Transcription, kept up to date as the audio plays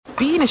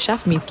being a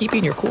chef means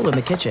keeping your cool in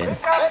the kitchen.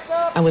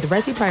 And with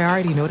Resi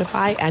Priority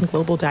Notify and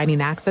Global Dining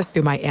Access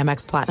through my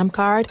Amex Platinum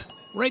card,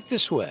 right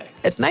this way.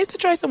 It's nice to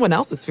try someone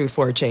else's food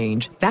for a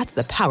change. That's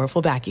the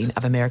powerful backing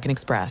of American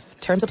Express.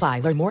 Terms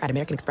apply. Learn more at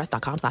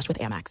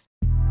americanexpress.com/withAmex.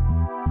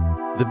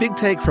 The Big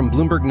Take from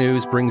Bloomberg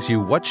News brings you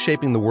what's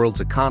shaping the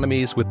world's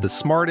economies with the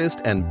smartest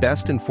and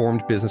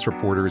best-informed business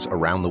reporters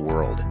around the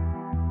world.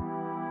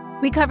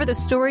 We cover the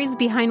stories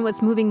behind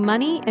what's moving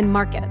money and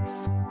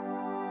markets,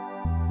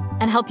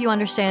 and help you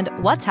understand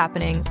what's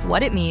happening,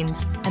 what it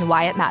means, and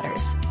why it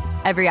matters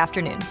every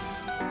afternoon.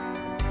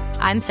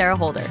 I'm Sarah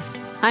Holder.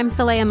 I'm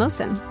Saleha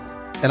Mohsin.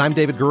 And I'm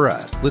David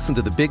Gura. Listen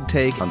to The Big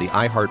Take on the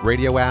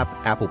iHeartRadio app,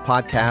 Apple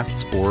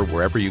Podcasts, or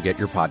wherever you get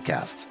your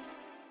podcasts.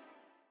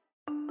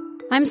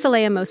 I'm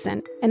Saleha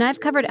Mohsin, and I've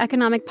covered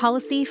economic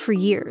policy for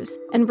years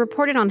and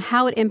reported on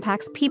how it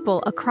impacts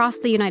people across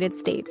the United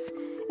States.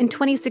 In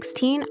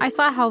 2016, I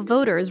saw how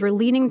voters were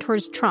leaning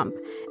towards Trump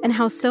and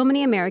how so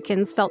many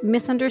Americans felt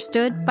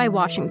misunderstood by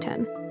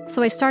Washington.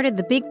 So I started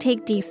The Big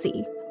Take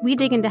DC. We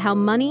dig into how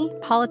money,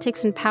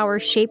 politics, and power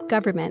shape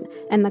government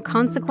and the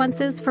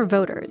consequences for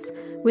voters.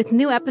 With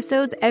new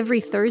episodes every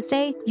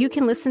Thursday, you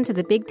can listen to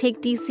The Big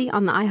Take DC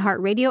on the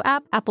iHeartRadio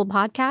app, Apple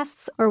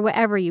Podcasts, or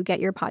wherever you get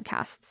your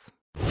podcasts.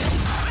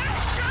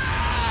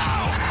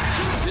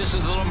 This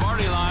is the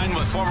Lombardi Line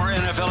with former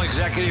NFL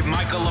executive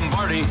Michael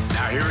Lombardi.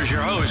 Now here is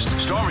your host,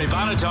 Stormy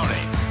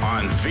Buonantony,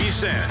 on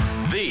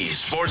VSiN, the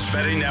Sports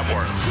Betting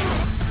Network.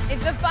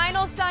 It's the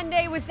final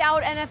Sunday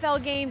without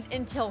NFL games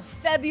until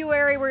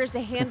February. We're just a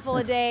handful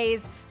of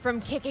days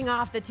from kicking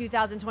off the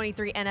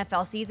 2023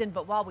 NFL season.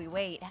 But while we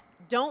wait,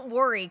 don't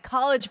worry,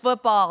 college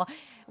football,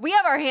 we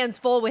have our hands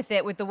full with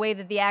it, with the way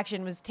that the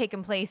action was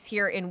taking place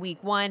here in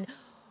week one.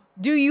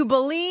 Do you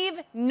believe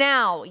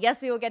now?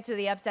 Yes, we will get to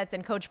the upsets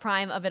and Coach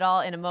Prime of it all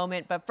in a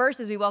moment. But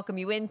first, as we welcome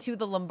you into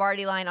the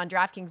Lombardi Line on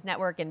DraftKings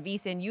Network and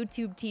VSiN,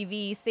 YouTube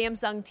TV,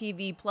 Samsung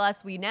TV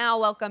Plus, we now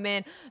welcome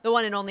in the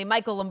one and only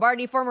Michael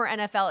Lombardi, former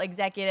NFL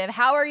executive.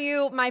 How are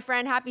you, my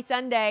friend? Happy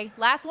Sunday.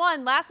 Last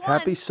one.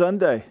 Happy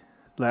Sunday.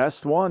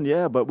 Last one,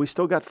 yeah, but we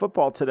still got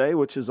football today,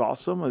 which is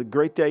awesome. A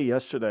great day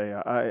yesterday.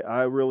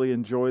 I really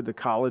enjoyed the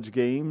college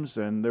games,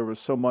 and there was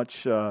so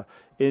much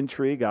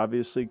intrigue.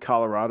 Obviously,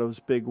 Colorado's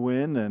big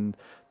win and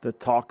the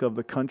talk of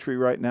the country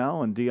right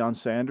now, and Deion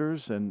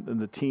Sanders and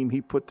the team he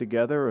put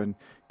together, and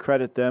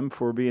credit them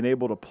for being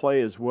able to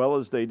play as well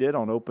as they did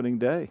on opening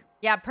day.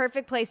 Yeah,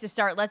 perfect place to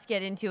start. Let's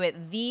get into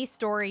it. The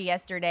story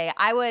yesterday.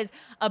 I was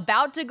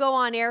about to go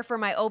on air for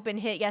my open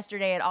hit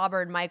yesterday at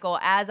Auburn, Michael,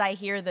 as I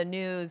hear the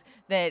news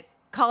that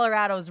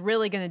Colorado's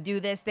really going to do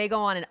this. They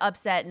go on an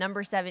upset,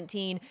 number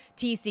 17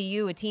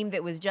 TCU, a team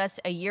that was just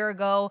a year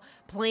ago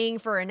playing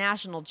for a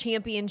national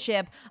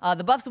championship.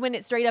 The Buffs win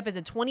it straight up as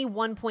a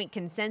 21-point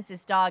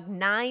consensus dog,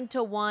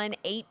 9-1,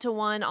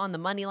 8-1 on the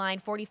money line,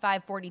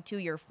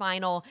 45-42 your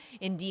final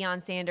in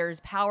Deion Sanders'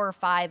 Power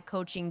 5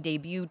 coaching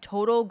debut.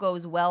 Total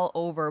goes well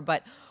over,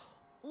 but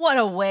what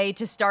a way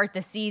to start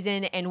the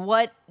season, and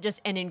what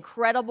just an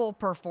incredible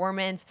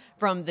performance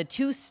from the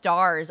two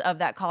stars of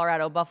that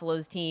Colorado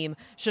Buffaloes team,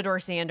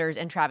 Shedeur Sanders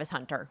and Travis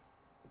Hunter.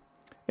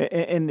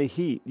 And the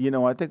heat,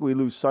 I think we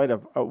lose sight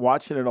of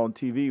watching it on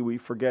TV. We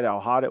forget how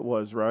hot it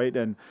was, right?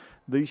 And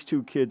these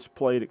two kids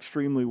played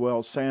extremely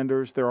well.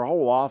 Sanders, their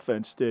whole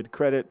offense did.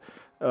 Credit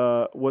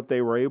what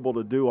they were able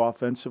to do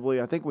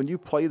offensively. I think when you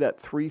play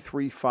that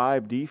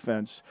 3-3-5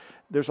 defense,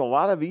 there's a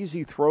lot of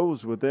easy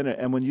throws within it.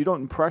 And when you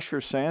don't pressure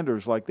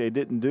Sanders like they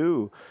didn't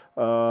do,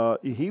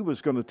 he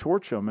was going to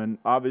torch them. And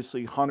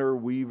obviously Hunter,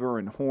 Weaver,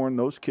 and Horn,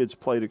 those kids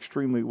played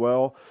extremely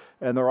well.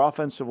 And their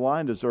offensive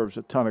line deserves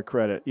a ton of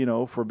credit,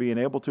 for being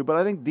able to. But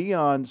I think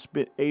Deion's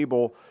been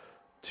able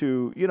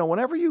to,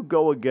 whenever you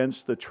go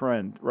against the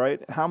trend, right,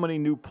 how many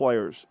new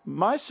players?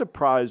 My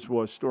surprise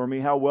was, Stormy,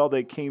 how well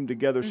they came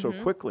together so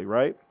quickly,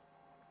 right,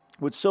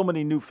 with so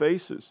many new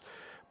faces.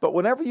 But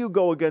whenever you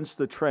go against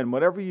the trend,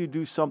 whenever you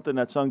do something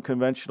that's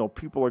unconventional,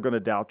 people are going to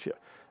doubt you.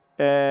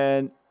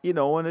 And,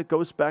 and it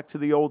goes back to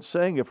the old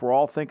saying, if we're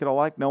all thinking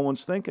alike, no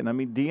one's thinking. I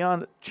mean,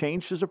 Deion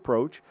changed his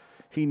approach.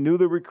 He knew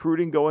the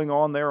recruiting going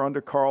on there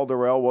under Carl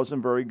Durrell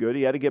wasn't very good.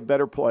 He had to get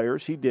better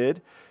players. He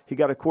did. He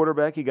got a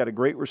quarterback. He got a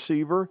great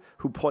receiver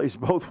who plays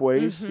both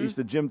ways. He's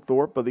the Jim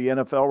Thorpe of the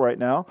NFL right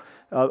now,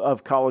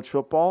 of college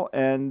football.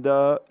 And,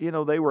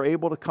 they were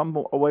able to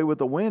come away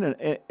with a win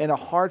in a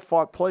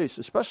hard-fought place,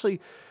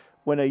 especially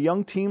when a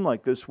young team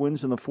like this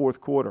wins in the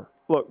fourth quarter.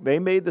 Look, they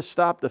made the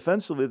stop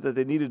defensively that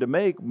they needed to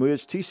make,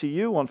 whereas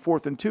TCU on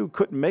 4th and 2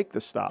 couldn't make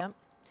the stop. Yep.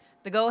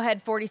 The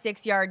go-ahead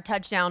 46-yard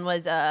touchdown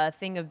was a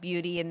thing of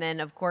beauty. And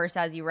then, of course,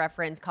 as you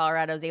referenced,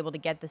 Colorado was able to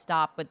get the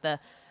stop with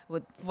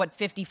with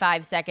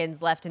 55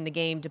 seconds left in the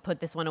game to put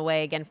this one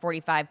away. Again,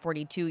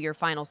 45-42, your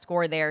final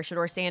score there.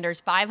 Shedeur Sanders,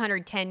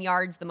 510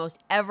 yards, the most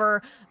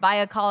ever by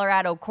a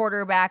Colorado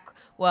quarterback,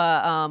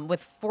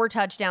 with 4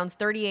 touchdowns,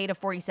 38 of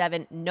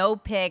 47, no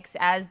picks.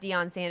 As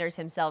Deion Sanders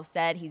himself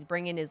said, he's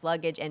bringing his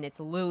luggage, and it's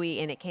Louis,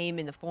 and it came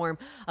in the form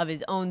of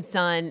his own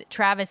son,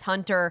 Travis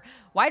Hunter,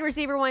 wide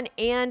receiver 1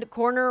 and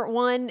corner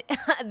 1.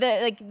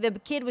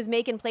 The kid was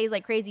making plays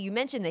like crazy. You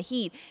mentioned the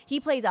heat. He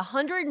plays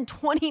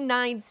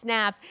 129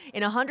 snaps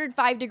in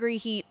 105-degree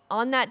heat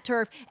on that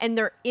turf, and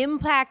their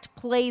impact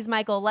plays,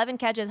 Michael, 11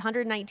 catches,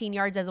 119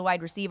 yards as a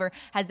wide receiver,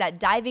 has that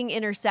diving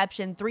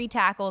interception, 3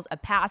 tackles, a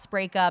pass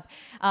breakup,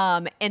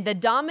 and the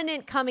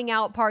dominant coming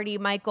out party,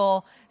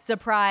 Michael,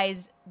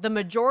 surprised the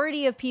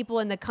majority of people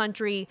in the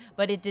country,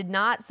 but it did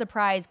not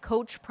surprise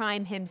Coach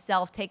Prime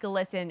himself. Take a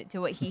listen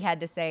to what he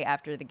had to say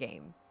after the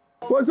game.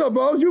 What's up,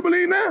 boss? You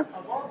believe that?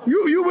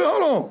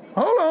 Hold on.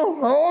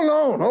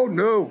 Oh,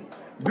 no.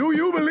 Do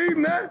you believe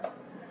in that?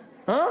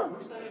 Huh?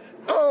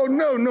 Oh,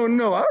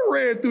 no. I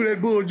read through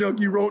that bull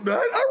junk you wrote down.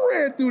 I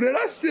read through that.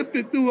 I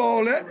sifted through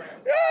all that.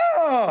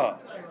 Yeah.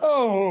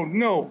 Oh,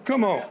 no.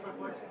 Come on.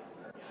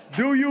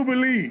 Do you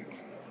believe?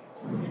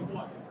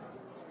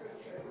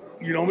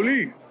 You don't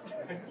believe.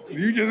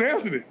 You just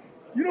answered it.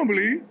 You don't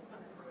believe.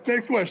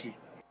 Next question.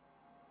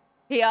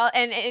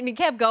 And he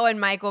kept going,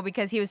 Michael,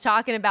 because he was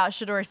talking about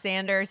Shedeur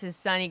Sanders, his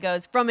son. He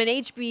goes, from an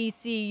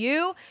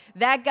HBCU,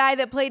 that guy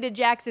that played at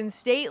Jackson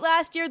State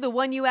last year, the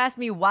one you asked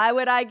me, why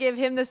would I give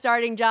him the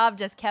starting job,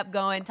 just kept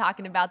going,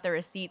 talking about the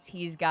receipts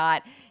he's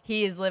got.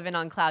 He is living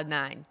on cloud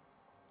 9.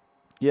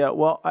 Yeah,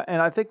 well, and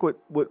I think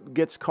what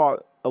gets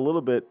caught a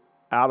little bit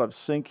out of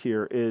sync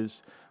here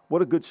is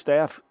what a good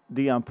staff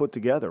Deion put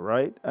together,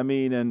 right? I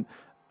mean, and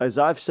as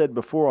I've said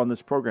before on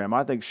this program,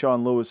 I think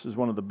Sean Lewis is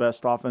one of the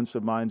best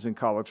offensive minds in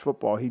college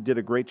football. He did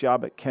a great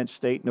job at Kent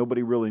State.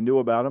 Nobody really knew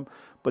about him,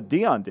 but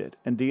Deion did,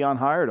 and Deion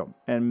hired him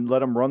and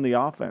let him run the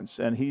offense,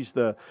 and he's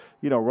the,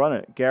 running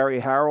it.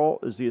 Gary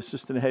Harrell is the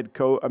assistant head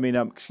coach.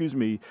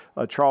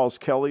 Charles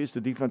Kelly is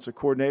the defensive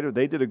coordinator.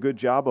 They did a good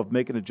job of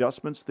making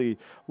adjustments. The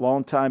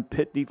longtime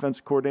Pitt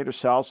defensive coordinator,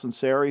 Sal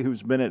Sunseri,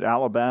 who's been at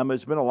Alabama,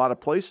 has been a lot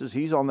of places.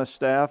 He's on the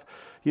staff.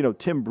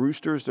 Tim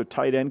Brewster's the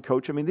tight end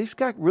coach. I mean, they've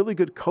got really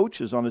good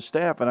coaches on his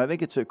staff, and I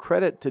think it's a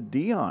credit to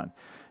Deion,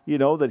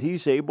 that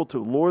he's able to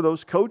lure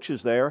those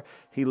coaches there.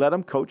 He let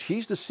them coach.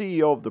 He's the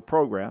CEO of the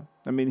program.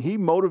 I mean, he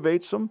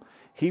motivates them.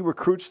 He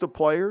recruits the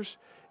players,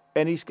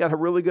 and he's got a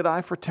really good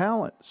eye for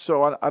talent.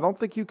 So I don't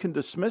think you can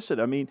dismiss it.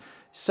 I mean,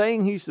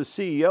 saying he's the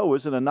CEO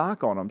isn't a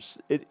knock on him.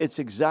 It's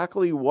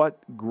exactly what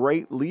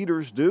great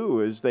leaders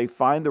do, is they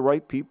find the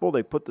right people,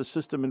 they put the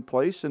system in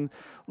place, and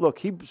look,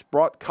 he's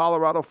brought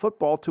Colorado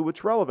football to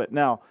its relevant.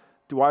 Now,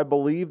 do I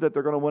believe that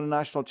they're going to win a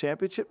national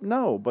championship?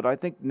 No, but I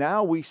think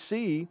now we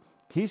see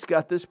he's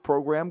got this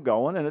program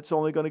going, and it's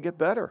only going to get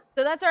better.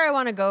 So that's where I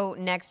want to go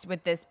next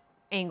with this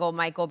angle,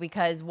 Michael,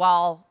 because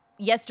while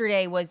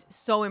yesterday was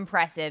so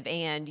impressive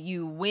and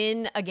you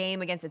win a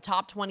game against a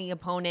top 20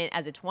 opponent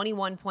as a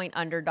 21-point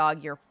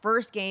underdog, your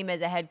first game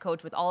as a head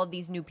coach with all of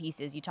these new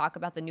pieces. You talk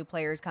about the new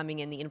players coming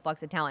in, the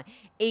influx of talent.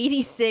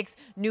 86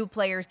 new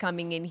players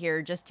coming in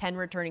here, just 10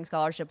 returning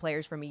scholarship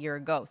players from a year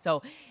ago.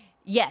 So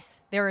yes,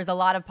 there is a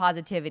lot of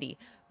positivity,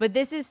 but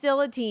this is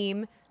still a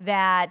team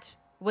that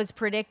was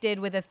predicted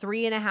with a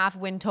 3.5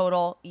 win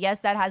total. Yes,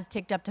 that has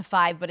ticked up to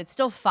 5, but it's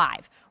still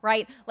 5,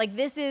 right? Like,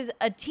 this is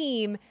a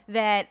team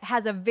that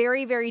has a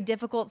very, very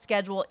difficult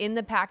schedule in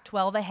the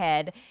Pac-12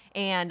 ahead,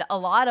 and a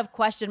lot of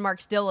question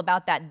marks still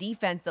about that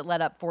defense that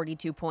led up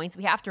 42 points.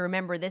 We have to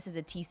remember this is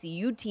a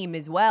TCU team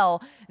as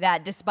well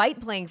that,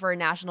 despite playing for a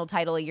national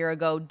title a year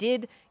ago,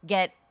 did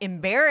get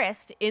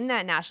embarrassed in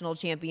that national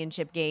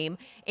championship game,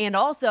 and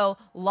also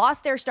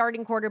lost their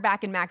starting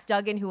quarterback in Max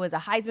Duggan, who was a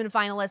Heisman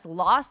finalist,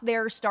 lost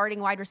their starting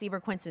wide receiver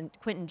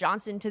Quentin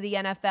Johnston to the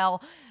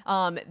NFL.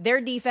 Their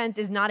defense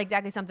is not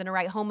exactly something to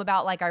write home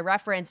about, like I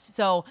referenced.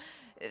 So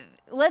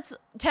let's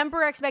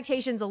temper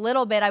expectations a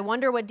little bit. I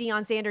wonder what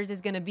Deion Sanders is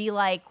going to be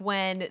like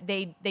when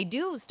they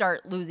do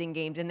start losing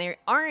games and they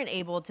aren't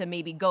able to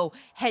maybe go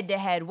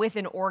head-to-head with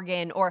an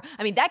Oregon. Or,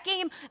 I mean, that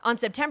game on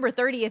September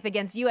 30th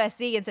against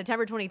USC and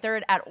September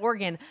 23rd at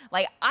Oregon,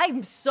 like,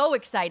 I'm so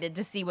excited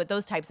to see what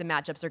those types of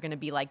matchups are going to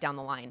be like down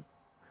the line.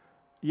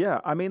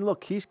 Yeah, I mean,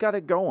 look, he's got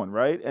it going,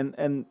 right?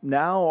 And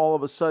now all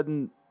of a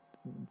sudden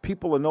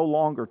people are no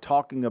longer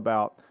talking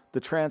about the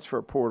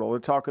transfer portal. They're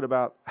talking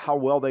about how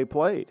well they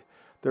played.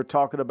 They're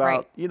talking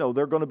about, right,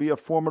 they're going to be a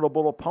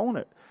formidable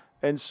opponent.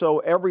 And so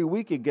every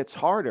week it gets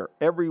harder.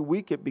 Every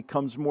week it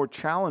becomes more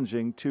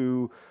challenging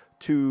to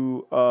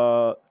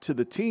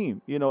the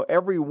team.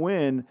 Every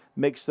win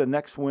makes the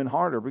next win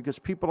harder because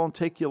people don't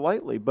take you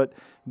lightly. But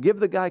give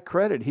the guy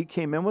credit. He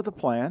came in with a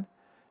plan.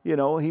 He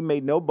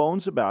made no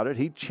bones about it.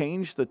 He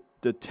changed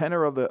the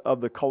tenor of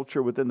the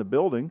culture within the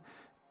building.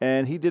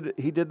 And he did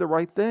the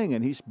right thing,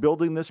 and he's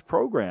building this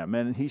program,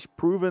 and he's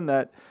proven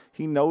that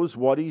he knows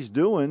what he's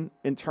doing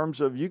in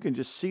terms of you can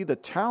just see the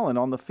talent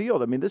on the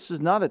field. I mean, this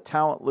is not a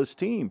talentless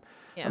team.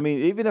 Yeah. I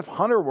mean, even if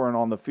Hunter weren't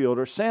on the field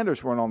or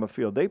Sanders weren't on the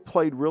field, they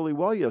played really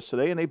well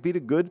yesterday, and they beat a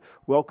good,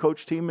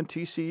 well-coached team in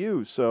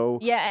TCU. So,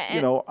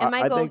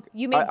 Michael,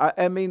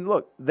 I mean,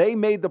 look, they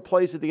made the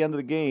plays at the end of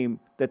the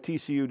game that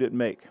TCU didn't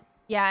make.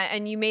 Yeah,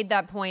 and you made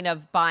that point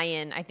of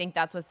buy-in. I think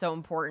that's what's so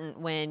important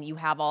when you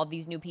have all of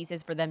these new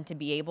pieces for them to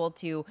be able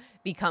to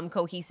become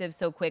cohesive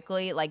so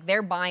quickly. Like,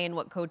 they're buying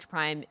what Coach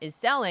Prime is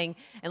selling,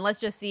 and let's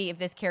just see if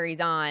this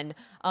carries on.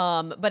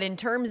 But in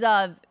terms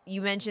of,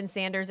 you mentioned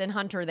Sanders and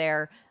Hunter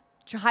there,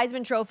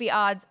 Heisman Trophy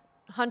odds,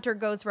 Hunter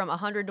goes from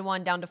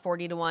 100-1 down to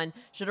 40-1.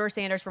 Shedeur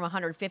Sanders from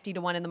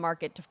 150-1 in the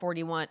market to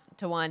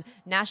 41-1.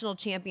 National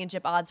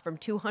championship odds from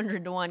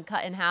 200-1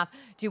 cut in half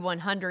to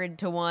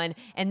 100-1.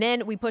 And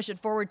then we push it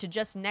forward to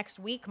just next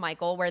week,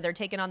 Michael, where they're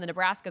taking on the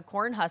Nebraska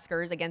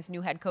Cornhuskers against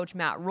new head coach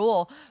Matt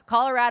Rule.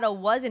 Colorado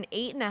was an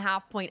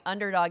 8.5-point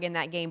underdog in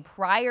that game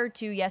prior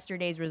to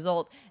yesterday's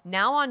result.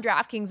 Now on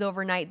DraftKings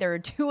overnight, they're a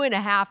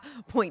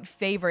 2.5-point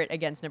favorite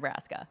against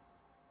Nebraska.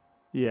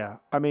 Yeah,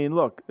 I mean,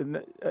 look,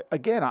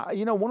 again,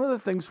 one of the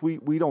things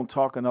we don't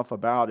talk enough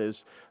about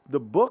is the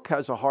book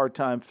has a hard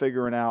time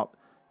figuring out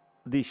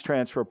these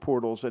transfer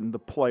portals and the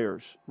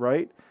players,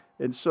 right?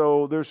 And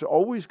so there's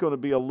always going to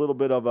be a little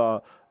bit of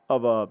a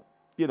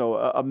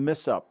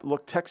miss-up.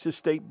 Look, Texas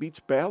State beats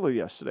Baylor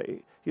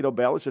yesterday.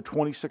 Baylor's a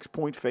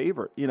 26-point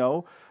favorite,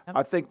 Yep.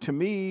 I think, to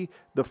me,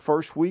 the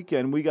first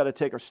weekend, we got to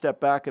take a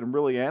step back and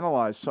really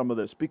analyze some of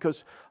this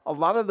because a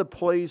lot of the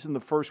plays in the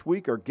first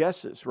week are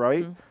guesses,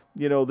 right? Mm-hmm.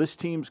 This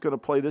team's going to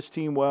play this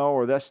team well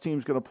or this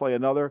team's going to play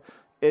another.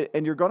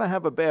 And you're going to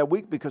have a bad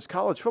week because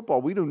college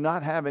football, we do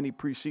not have any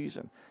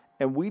preseason.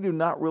 And we do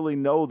not really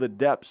know the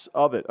depths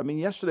of it. I mean,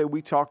 yesterday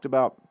we talked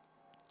about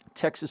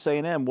Texas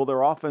A&M. Will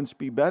their offense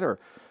be better?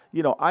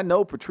 I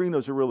know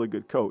Petrino's a really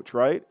good coach,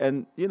 right?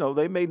 And,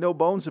 they made no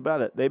bones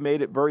about it. They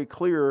made it very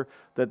clear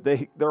that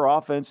their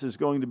offense is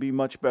going to be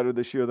much better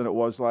this year than it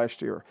was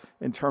last year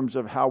in terms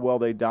of how well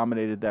they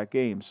dominated that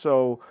game.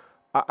 So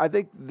I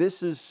think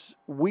this is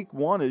week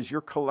one is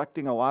you're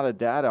collecting a lot of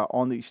data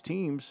on these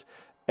teams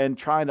and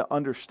trying to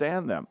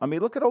understand them. I mean,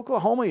 look at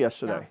Oklahoma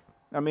yesterday.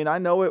 Yeah. I mean, I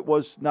know it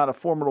was not a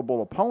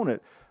formidable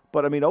opponent,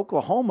 but I mean,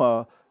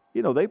 Oklahoma,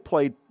 they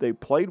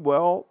played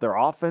well. Their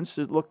offense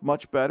looked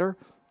much better.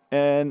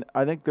 And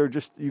I think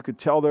you can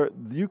tell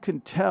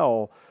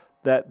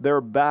that they're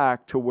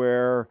back to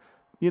where,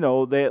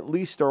 they at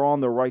least are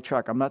on the right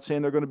track. I'm not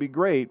saying they're going to be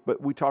great,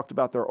 but we talked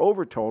about their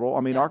over total.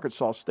 I mean,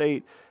 Arkansas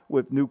State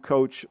with new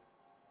coach,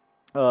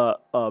 I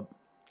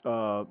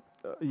can't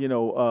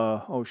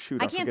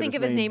think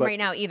of his name right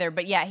now either,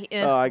 but yeah.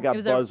 I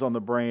got Buzz on the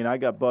brain.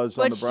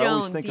 Butch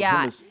Jones,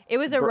 yeah. It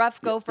was a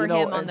rough go for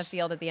him on the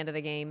field at the end of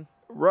the game.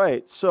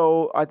 Right.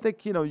 So I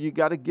think, you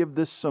got to give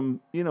this some,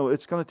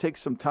 it's going to take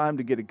some time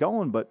to get it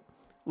going. But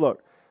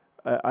look,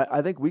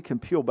 I think we can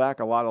peel back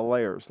a lot of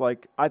layers.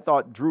 Like I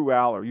thought Drew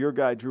Aller, your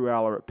guy Drew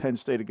Aller at Penn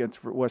State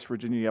against West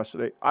Virginia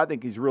yesterday, I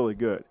think he's really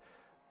good.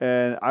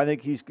 And I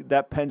think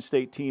that Penn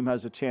State team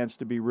has a chance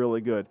to be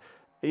really good.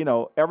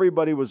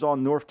 Everybody was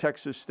on North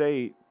Texas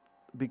State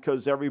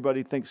because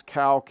everybody thinks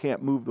Cal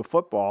can't move the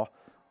football.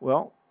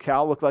 Well,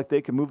 Cal looked like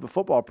they can move the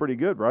football pretty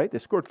good, right? They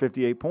scored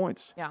 58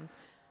 points. Yeah.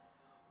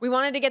 We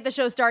wanted to get the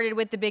show started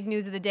with the big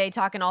news of the day,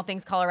 talking all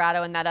things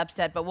Colorado and that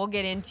upset, but we'll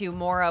get into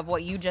more of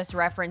what you just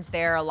referenced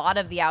there. A lot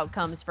of the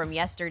outcomes from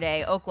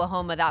yesterday.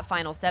 Oklahoma, that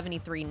final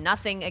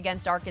 73-0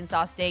 against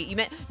Arkansas State. You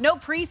meant no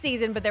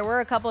preseason, but there were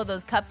a couple of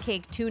those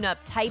cupcake tune-up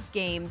type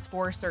games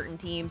for certain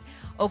teams.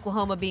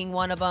 Oklahoma being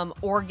one of them.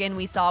 Oregon,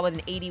 we saw with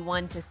an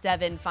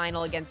 81-7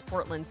 final against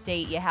Portland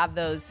State. You have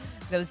those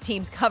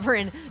teams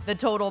covering the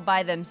total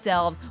by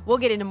themselves. We'll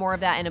get into more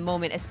of that in a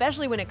moment,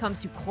 especially when it comes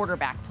to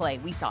quarterback play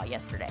we saw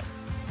yesterday.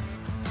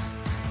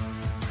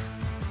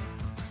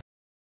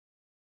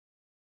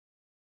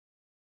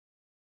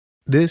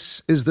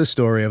 This is the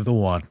story of the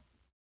one.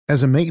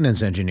 As a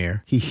maintenance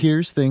engineer, he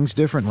hears things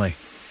differently.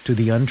 To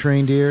the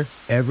untrained ear,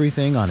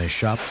 everything on his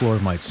shop floor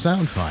might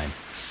sound fine,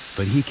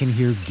 but he can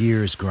hear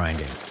gears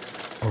grinding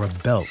or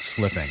a belt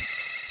slipping.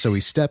 So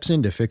he steps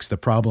in to fix the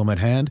problem at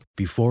hand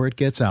before it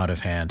gets out of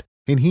hand.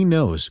 And he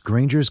knows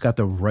Grainger's got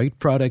the right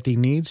product he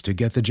needs to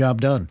get the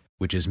job done,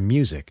 which is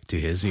music to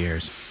his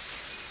ears.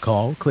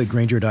 Call, click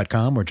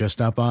Grainger.com, or just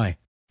stop by.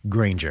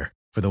 Grainger,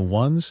 for the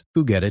ones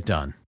who get it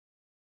done.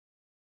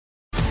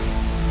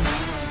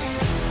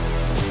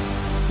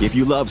 If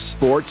you love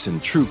sports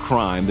and true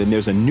crime, then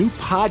there's a new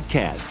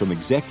podcast from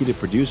executive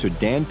producer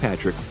Dan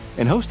Patrick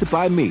and hosted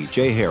by me,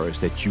 Jay Harris,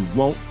 that you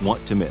won't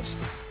want to miss.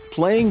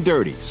 Playing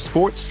Dirty: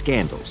 Sports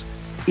Scandals.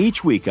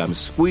 Each week, I'm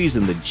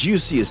squeezing the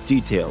juiciest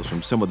details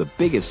from some of the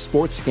biggest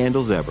sports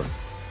scandals ever.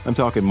 I'm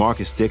talking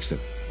Marcus Dixon,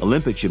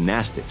 Olympic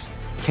gymnastics,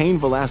 Cain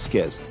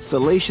Velasquez,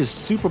 salacious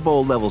Super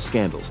Bowl-level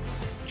scandals.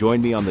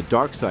 Join me on the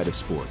dark side of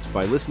sports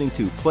by listening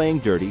to Playing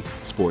Dirty: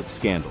 Sports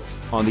Scandals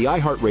on the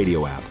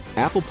iHeartRadio app,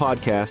 Apple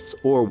Podcasts,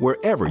 or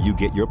wherever you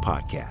get your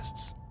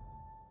podcasts.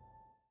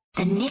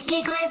 The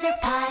Nikki Glazer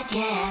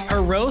Podcast.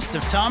 Her roast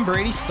of Tom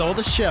Brady stole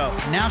the show.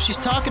 Now she's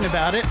talking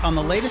about it on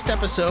the latest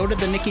episode of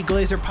the Nikki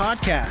Glazer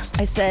Podcast.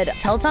 I said,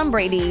 tell Tom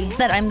Brady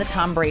that I'm the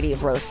Tom Brady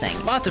of roasting.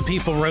 Lots of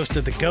people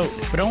roasted the GOAT,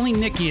 but only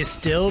Nikki is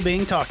still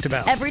being talked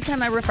about. Every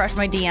time I refresh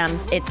my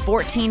DMs, it's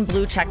 14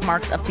 blue check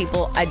marks of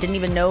people I didn't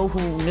even know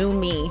who knew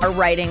me are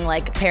writing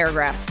like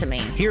paragraphs to me.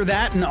 Hear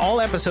that in all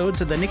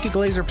episodes of the Nikki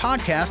Glazer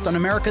Podcast on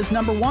America's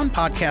 #1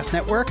 podcast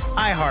network,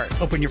 iHeart.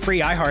 Open your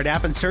free iHeart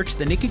app and search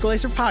the Nikki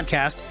Glazer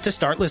Podcast to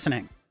start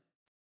listening.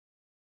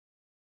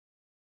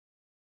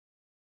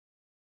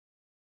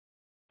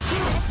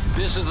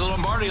 This is the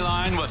Lombardi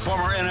Line with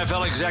former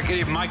NFL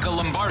executive Michael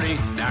Lombardi.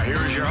 Now here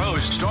is your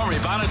host, Stormy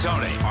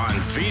Bonatoni, on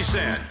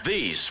VSiN,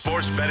 the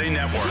Sports Betting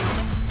Network.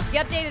 The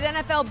updated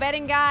NFL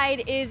betting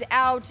guide is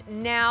out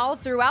now.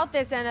 Throughout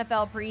this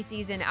NFL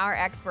preseason, our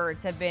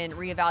experts have been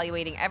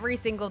reevaluating every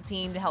single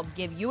team to help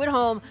give you at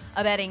home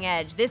a betting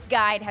edge. This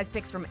guide has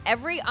picks from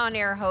every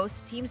on-air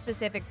host,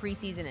 team-specific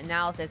preseason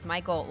analysis.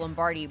 Michael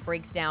Lombardi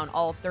breaks down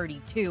all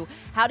 32,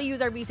 how to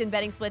use our VSiN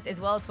betting splits, as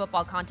well as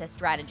football contest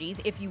strategies.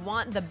 If you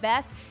want the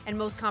best and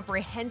most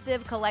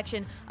comprehensive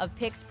collection of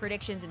picks,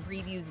 predictions, and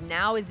previews,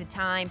 now is the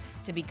time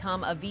to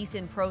become a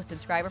VSiN Pro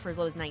subscriber for as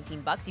low as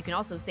 $19. You can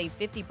also save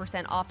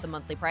 50% off the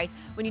monthly price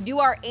when you do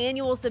our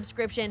annual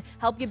subscription.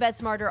 Help you bet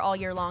smarter all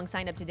year long.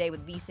 Sign up today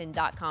with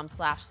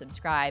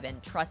vsin.com/subscribe.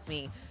 And trust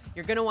me,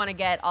 you're going to want to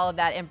get all of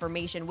that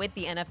information with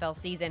the NFL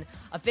season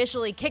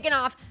officially kicking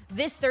off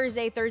this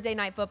Thursday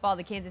Night Football.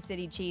 The Kansas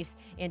City Chiefs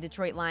and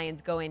Detroit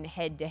Lions going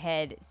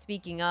head-to-head.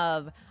 Speaking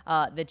of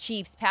the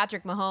Chiefs,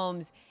 Patrick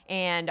Mahomes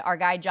and our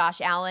guy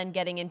Josh Allen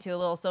getting into a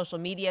little social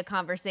media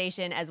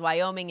conversation as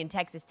Wyoming and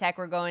Texas Tech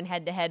were going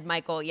head-to-head.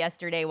 Michael,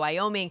 yesterday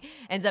Wyoming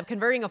ends up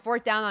converting a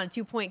 4th down on a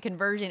 2-point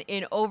conversion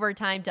in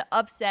overtime to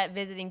upset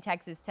visiting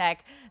Texas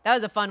Tech. That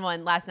was a fun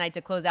one last night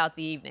to close out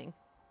the evening.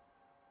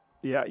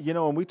 Yeah,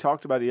 and we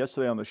talked about it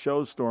yesterday on the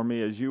show,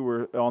 Stormy, as you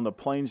were on the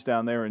plains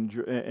down there in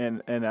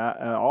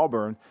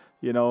Auburn,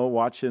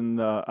 watching,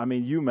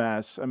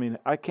 UMass.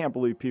 I can't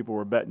believe people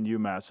were betting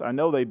UMass. I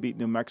know they beat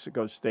New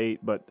Mexico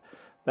State, but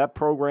that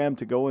program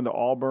to go into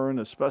Auburn,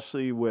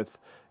 especially with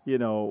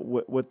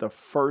the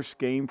first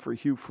game for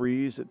Hugh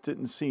Freeze, it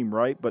didn't seem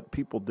right, but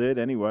people did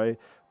anyway.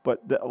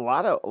 But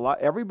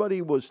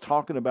everybody was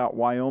talking about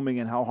Wyoming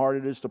and how hard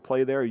it is to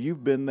play there.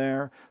 You've been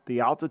there.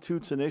 The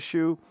altitude's an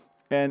issue,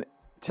 and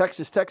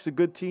Texas Tech's a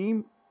good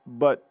team,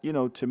 but,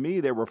 to me,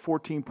 they were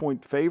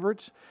 14-point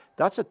favorites.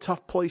 That's a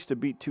tough place to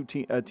beat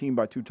a team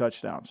by 2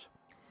 touchdowns.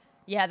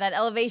 Yeah, that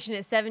elevation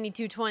at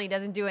 72-20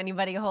 doesn't do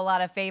anybody a whole lot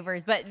of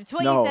favors. But it's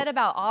what you said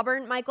about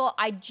Auburn, Michael.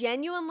 I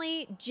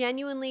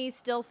genuinely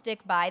still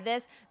stick by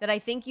this, that I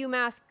think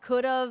UMass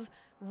could have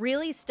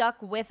really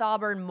stuck with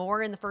Auburn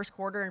more in the first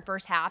quarter and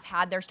first half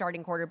had their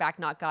starting quarterback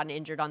not gotten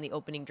injured on the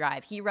opening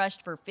drive. He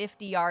rushed for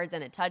 50 yards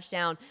and a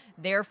touchdown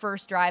their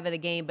first drive of the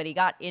game, but he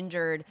got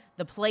injured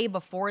the play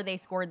before they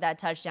scored that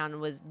touchdown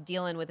and was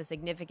dealing with a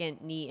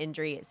significant knee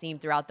injury, it seemed,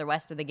 throughout the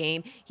rest of the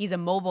game. He's a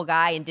mobile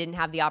guy and didn't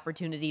have the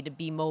opportunity to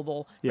be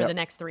mobile for the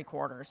next 3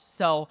 quarters.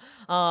 So,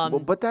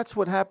 but that's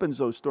what happens,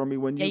 though, Stormy,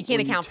 when you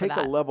take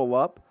a level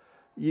up.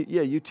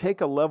 You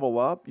take a level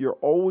up. You're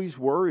always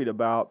worried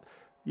about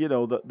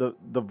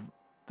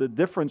the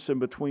difference in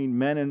between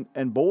men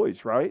and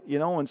boys, right?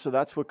 And so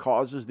that's what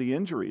causes the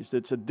injuries.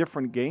 It's a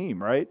different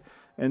game, right?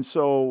 And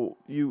so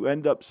you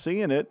end up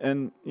seeing it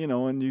and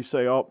you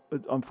say, oh,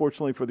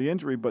 unfortunately for the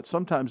injury, but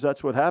sometimes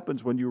that's what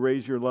happens when you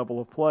raise your level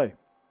of play.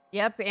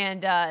 Yep,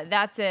 and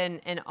that's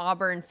an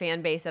Auburn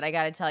fan base that I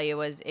got to tell you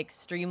was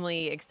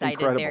extremely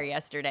excited there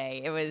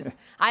yesterday. It was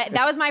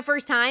that was my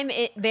first time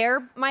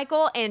there,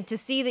 Michael, and to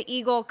see the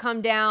Eagle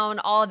come down,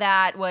 all of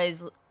that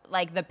was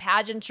like the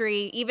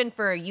pageantry. Even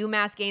for a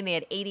UMass game, they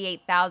had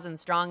 88,000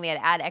 strong. They had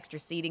to add extra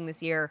seating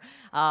this year.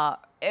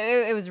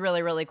 It was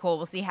really, really cool.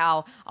 We'll see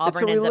how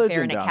Auburn ends up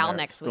faring at Cal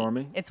next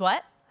week. It's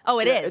what? Oh,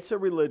 it is. It's a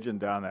religion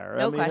down there.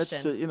 No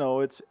question.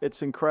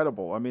 It's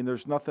incredible.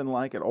 There's nothing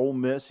like it. Ole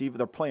Miss, even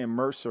they're playing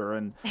Mercer,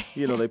 and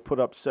they put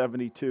up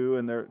 72,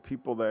 and there are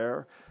people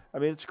there.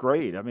 It's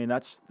great.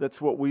 That's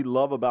what we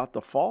love about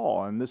the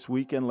fall. And this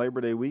weekend,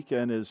 Labor Day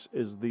weekend, is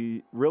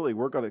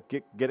we're going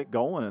to get it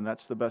going, and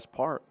that's the best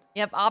part.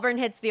 Yep, Auburn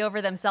hits the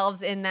over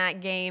themselves in that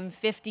game.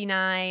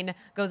 59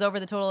 goes over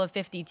the total of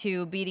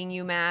 52, beating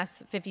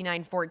UMass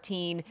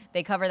 59-14.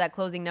 They cover that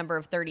closing number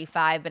of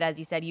 35, but as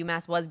you said,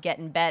 UMass was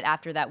getting bet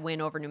after that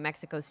win over New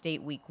Mexico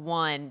State week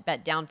 1,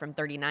 bet down from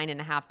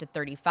 39.5 to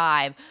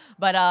 35.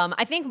 But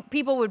I think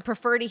people would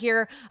prefer to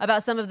hear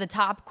about some of the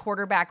top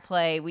quarterback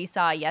play we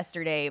saw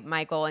yesterday,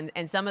 Michael,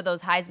 and some of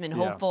those Heisman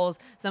hopefuls,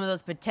 some of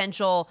those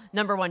potential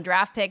number 1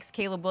 draft picks,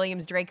 Caleb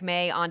Williams, Drake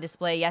May, on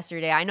display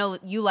yesterday. I know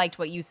you liked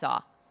what you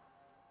saw.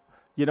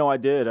 I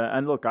did.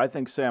 And look, I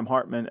think Sam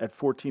Hartman at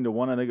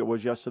 14-1, I think it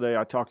was yesterday,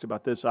 I talked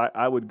about this.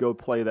 I would go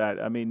play that.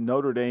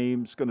 Notre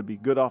Dame's going to be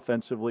good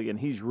offensively, and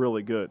he's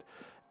really good.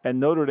 And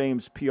Notre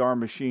Dame's PR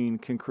machine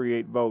can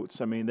create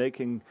votes. They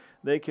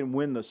can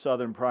win the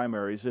Southern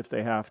primaries if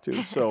they have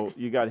to. So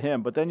you got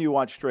him. But then you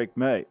watch Drake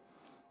May.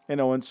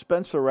 And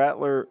Spencer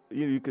Rattler,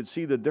 you could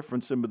see the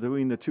difference in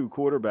between the two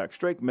quarterbacks.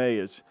 Drake May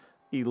is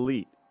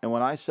elite. And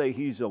when I say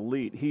he's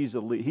elite, he's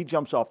elite. He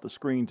jumps off the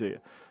screen to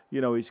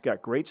you. He's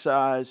got great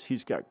size.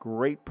 He's got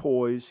great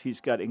poise.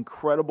 He's got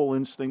incredible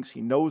instincts. He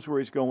knows where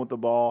he's going with the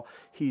ball.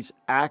 He's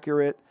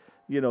accurate.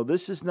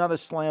 This is not a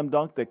slam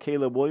dunk that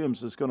Caleb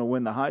Williams is going to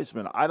win the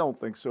Heisman. I don't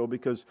think so,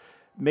 because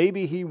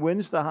maybe he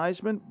wins the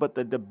Heisman, but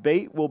the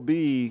debate will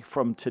be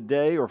from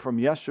today or from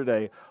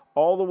yesterday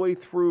all the way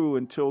through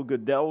until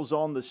Goodell's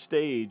on the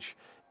stage.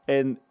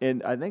 And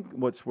I think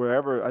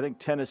I think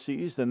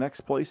Tennessee's the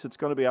next place it's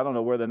going to be. I don't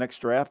know where the next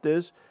draft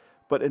is.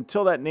 But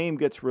until that name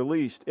gets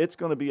released, it's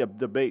going to be a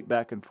debate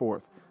back and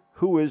forth.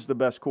 Who is the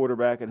best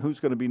quarterback and who's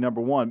going to be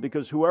number one?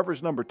 Because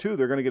whoever's number two,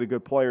 they're going to get a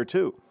good player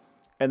too.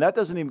 And that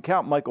doesn't even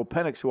count Michael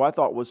Penix, who I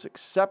thought was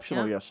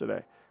exceptional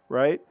yesterday,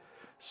 right?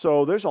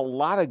 So there's a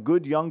lot of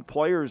good young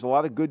players, a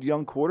lot of good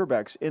young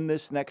quarterbacks in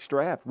this next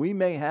draft. We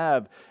may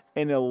have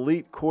an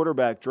elite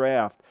quarterback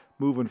draft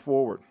moving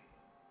forward.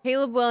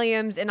 Caleb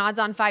Williams, an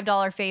odds-on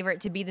 $5 favorite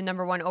to be the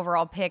number one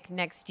overall pick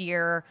next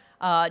year.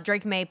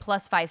 Drake May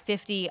plus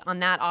 550 on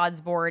that odds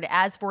board.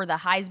 As for the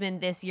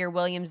Heisman this year,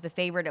 Williams the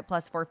favorite at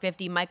plus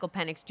 450. Michael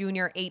Penix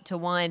Jr.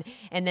 8-1,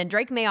 and then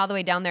Drake May all the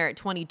way down there at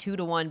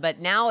 22-1. But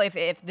now,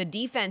 if the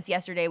defense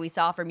yesterday we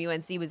saw from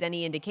UNC was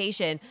any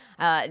indication,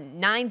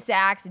 9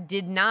 sacks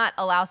did not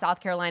allow South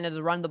Carolina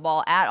to run the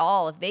ball at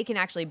all. If they can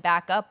actually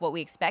back up what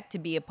we expect to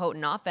be a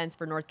potent offense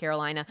for North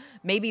Carolina,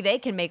 maybe they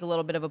can make a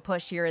little bit of a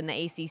push here in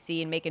the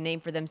ACC and make a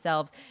name for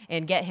themselves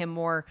and get him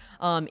more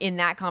in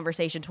that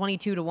conversation.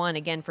 22-1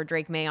 again for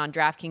Drake May on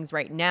DraftKings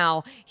right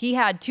now. He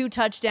had 2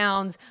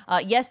 touchdowns.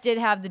 Did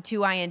have the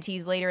 2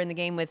 INTs later in the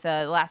game with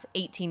the last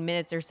 18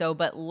 minutes or so,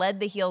 but led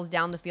the Heels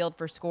down the field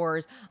for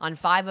scores on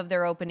 5 of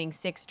their opening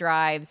 6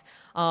 drives.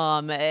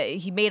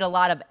 He made a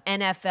lot of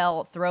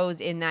NFL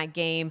throws in that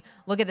game.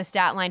 Look at the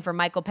stat line for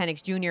Michael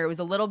Penix Jr. It was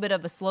a little bit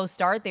of a slow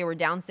start. They were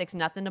down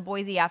 6-0 to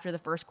Boise after the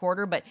first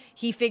quarter, but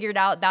he figured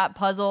out that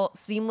puzzle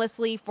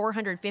seamlessly.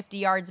 450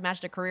 yards,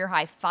 matched a career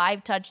high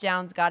 5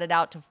 touchdowns, got it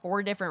out to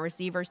 4 different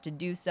receivers to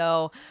do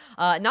so.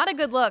 Not a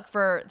good look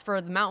for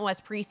the Mountain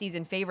West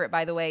preseason favorite,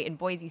 by the way, in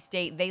Boise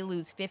State. They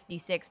lose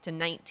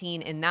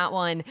 56-19 in that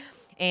one.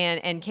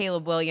 And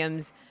Caleb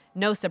Williams,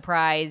 no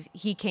surprise,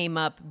 he came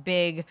up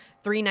big.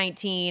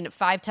 319,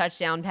 5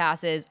 touchdown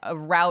passes, a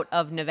rout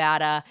of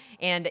Nevada.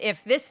 And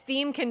if this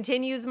theme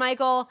continues,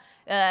 Michael,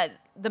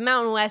 the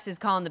Mountain West is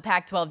calling the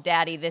Pac-12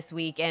 daddy this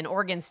week, and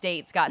Oregon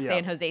State's got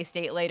San Jose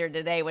State later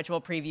today, which we'll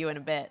preview in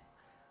a bit.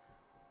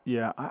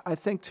 Yeah, I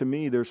think to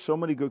me there's so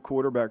many good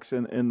quarterbacks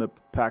in the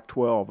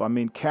Pac-12. I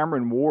mean,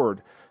 Cameron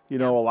Ward, a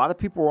lot of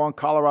people were on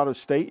Colorado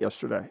State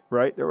yesterday,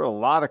 right? There were a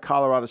lot of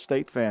Colorado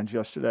State fans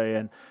yesterday,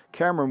 and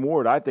Cameron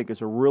Ward, I think,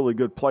 is a really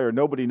good player.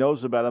 Nobody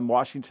knows about him.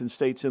 Washington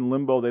State's in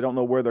limbo. They don't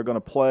know where they're going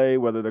to play,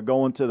 whether they're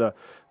going to the,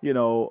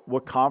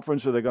 what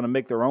conference, or they're going to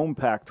make their own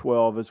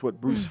Pac-12, is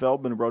what Bruce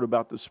Feldman wrote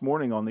about this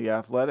morning on The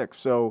Athletic,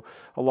 so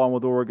along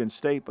with Oregon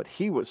State. But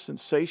he was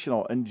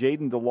sensational. And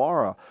Jaden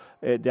DeLaura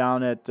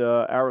down at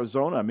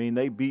Arizona. I mean,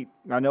 they beat,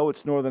 I know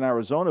it's Northern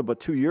Arizona, but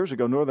 2 years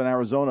ago, Northern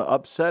Arizona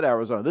upset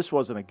Arizona. This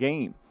wasn't a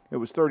game. It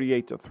was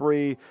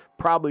 38-3.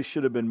 Probably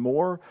should have been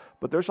more,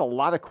 but there's a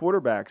lot of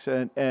quarterbacks,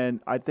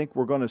 and I think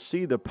we're going to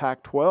see the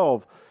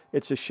Pac-12.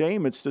 It's a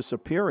shame it's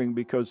disappearing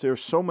because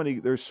there's so many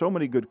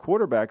good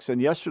quarterbacks.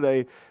 And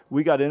yesterday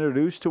we got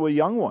introduced to a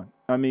young one.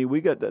 I mean, we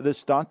got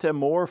this Dante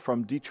Moore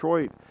from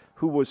Detroit,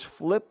 who was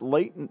flipped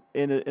late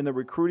in the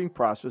recruiting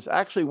process.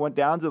 Actually went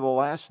down to the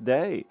last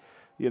day.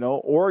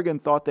 Oregon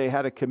thought they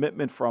had a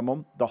commitment from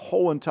him the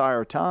whole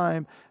entire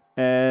time,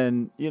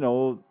 and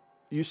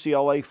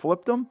UCLA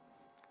flipped him.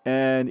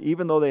 And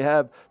even though they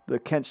have the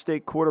Kent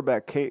State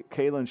quarterback,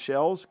 Colin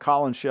Shells,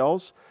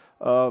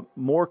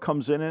 Moore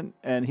comes in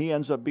and he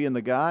ends up being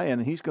the guy,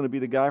 and he's going to be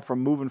the guy from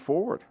moving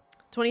forward.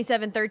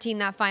 27-13,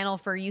 that final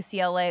for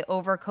UCLA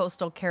over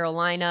Coastal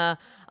Carolina.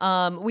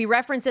 We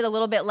referenced it a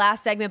little bit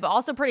last segment, but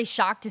also pretty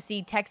shocked to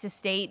see Texas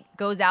State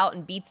goes out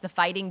and beats the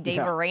Fighting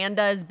Dave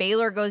Arandas.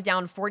 Baylor goes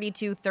down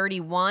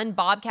 42-31.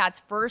 Bobcats'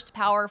 first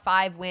Power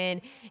 5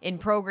 win in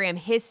program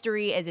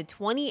history as a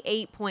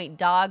 28-point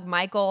dog.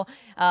 Michael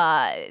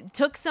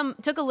took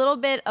a little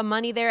bit of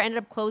money there, ended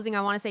up closing,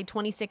 I want to say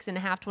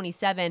 26.5,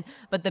 27.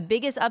 But the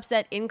biggest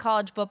upset in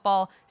college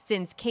football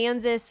since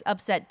Kansas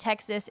upset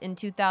Texas in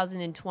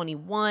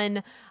 2021.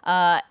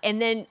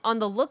 And then on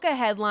the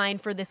look-ahead line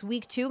for this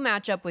Week 2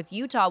 matchup with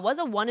Utah was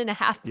a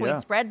 1.5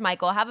 point spread,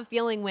 Michael. I have a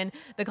feeling when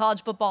the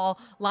College Football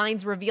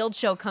Lines Revealed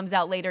show comes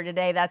out later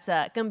today, that's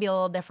going to be a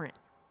little different.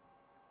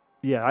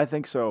 Yeah, I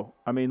think so.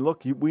 I mean,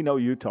 look, we know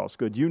Utah's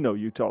good.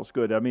 Utah's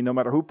good. I mean, no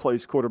matter who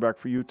plays quarterback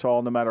for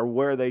Utah, no matter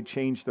where they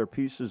change their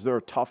pieces, they're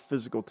a tough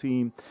physical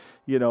team,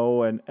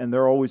 and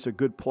they're always a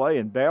good play.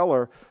 And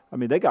Baylor, I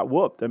mean, they got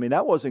whooped. I mean,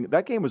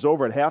 that game was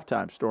over at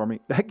halftime,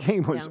 Stormy. That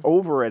game was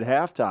over at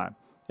halftime.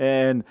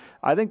 And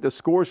I think the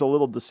score's a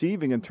little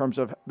deceiving in terms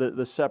of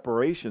the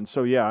separation.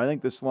 So, yeah, I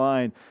think this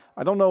line,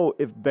 I don't know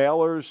if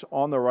Baylor's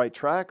on the right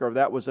track or if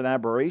that was an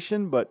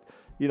aberration, but,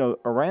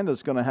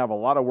 Aranda's going to have a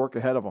lot of work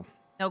ahead of him.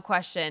 No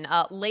question.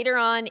 Later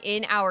on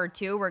in hour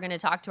 2, we're going to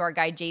talk to our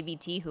guy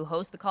JVT, who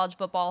hosts the College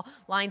Football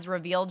Lines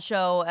Revealed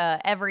show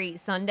every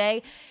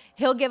Sunday.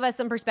 He'll give us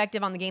some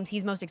perspective on the games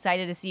he's most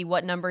excited to see,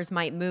 what numbers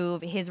might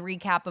move, his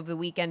recap of the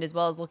weekend, as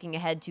well as looking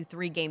ahead to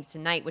 3 games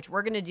tonight, which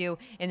we're going to do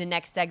in the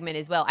next segment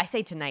as well. I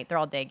say tonight, they're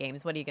all day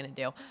games. What are you going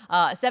to do?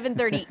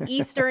 7:30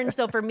 Eastern.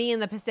 So for me in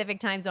the Pacific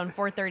time zone,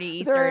 4:30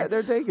 Eastern.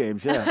 They're day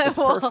games, yeah. That's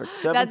well,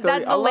 perfect.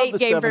 that's the late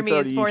game for me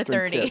is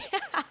 4:30.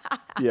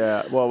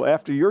 Yeah, well,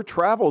 after your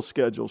travel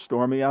schedule,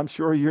 Stormy, I'm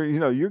sure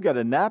you got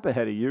a nap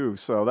ahead of you,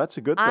 so that's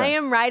a good thing. I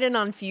am riding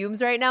on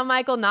fumes right now,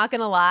 Michael, not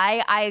going to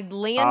lie. I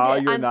landed. Oh,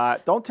 you're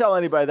not. Don't tell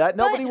anybody that.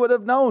 Nobody would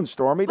have known,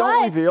 Stormy.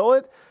 Don't reveal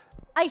it.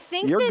 I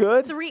think you're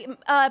that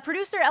good.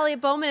 Producer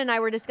Elliot Bowman and I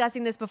were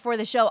discussing this before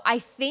the show. I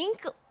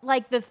think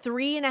like the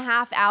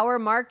 3.5 hour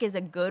mark is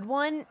a good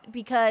one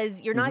because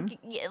you're not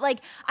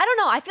like, I don't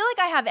know. I feel like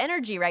I have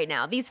energy right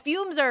now. These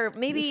fumes are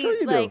maybe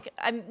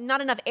I'm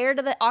not enough air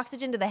to the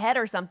oxygen to the head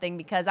or something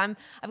because I've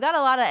got a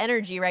lot of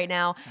energy right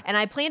now. And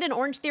I planned an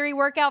Orange Theory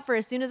workout for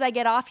as soon as I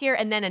get off here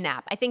and then a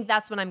nap. I think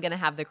that's when I'm going to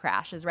have the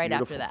crash is right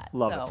Beautiful. After that.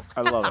 Love it.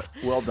 I love it.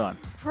 Well done.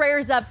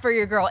 Prayers up for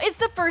your girl. It's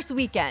the first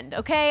weekend,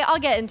 okay? I'll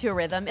get into a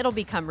rhythm. It'll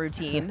become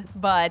routine.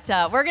 But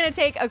we're going to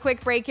take a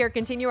quick break here,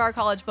 continue our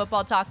college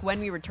football talk when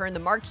we return. The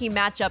marquee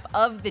matchup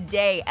of the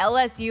day,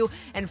 LSU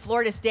and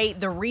Florida State.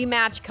 The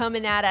rematch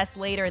coming at us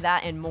later.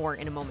 That and more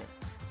in a moment.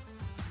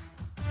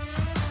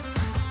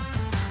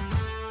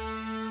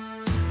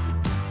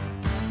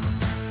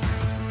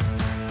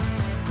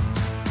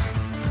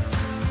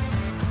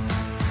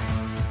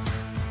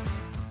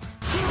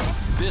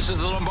 This is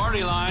the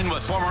Lombardi Line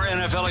with former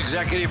NFL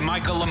executive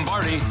Michael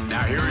Lombardi.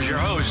 Now here is your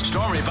host,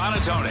 Stormy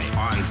Bonatoni,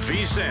 on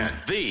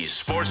VSiN, the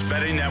Sports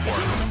Betting Network.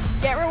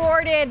 Get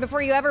rewarded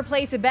before you ever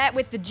place a bet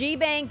with the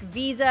GBank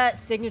Visa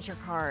Signature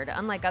Card.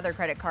 Unlike other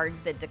credit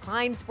cards that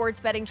decline sports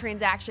betting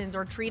transactions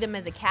or treat them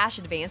as a cash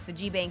advance, the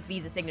GBank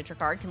Visa Signature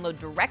Card can load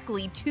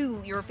directly to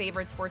your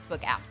favorite sportsbook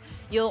apps.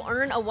 You'll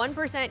earn a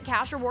 1%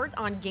 cash reward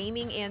on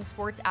gaming and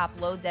sports app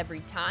loads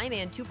every time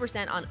and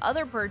 2% on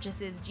other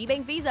purchases.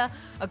 GBank Visa,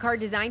 a card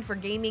designed for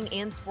gaming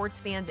and sports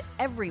fans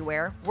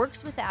everywhere,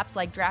 works with apps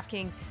like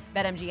DraftKings,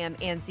 BetMGM,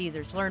 and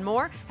Caesars. To learn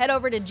more, head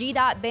over to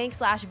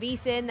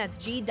g.bank/vsin. That's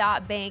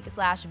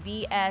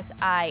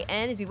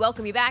g.bank/VSIN. As we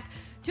welcome you back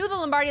to the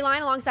Lombardi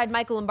Line alongside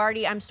Michael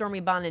Lombardi, I'm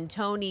Stormy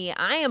Bonantoni.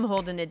 I am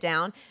holding it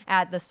down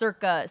at the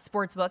Circa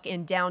Sportsbook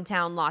in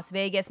downtown Las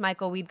Vegas.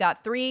 Michael, we've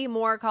got 3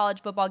 more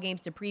college football games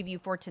to preview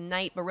for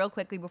tonight, but real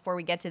quickly before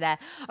we get to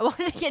that, I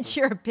wanted to get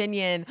your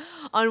opinion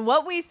on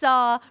what we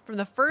saw from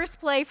the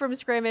first play from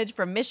scrimmage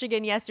from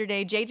Michigan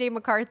yesterday. J.J.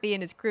 McCarthy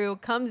and his crew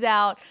comes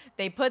out.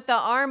 They put the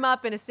arm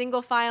up in a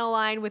single file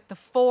line with the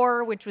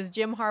 4, which was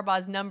Jim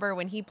Harbaugh's number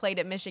when he played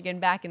at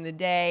Michigan back in the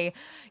day,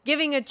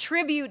 giving a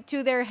tribute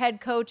to their head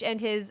coach and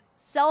his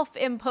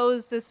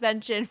self-imposed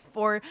suspension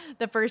for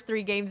the first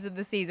 3 games of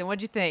the season.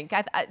 What'd you think?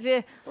 A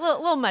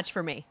little much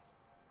for me.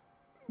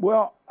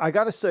 Well, I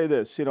got to say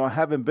this.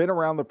 Having been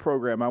around the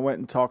program, I went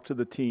and talked to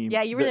the team.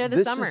 Yeah, you were there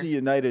this summer. This is a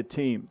united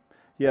team.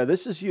 Yeah,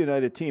 this is a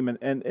united team,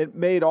 and it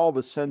made all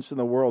the sense in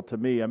the world to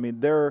me. I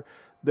mean, they're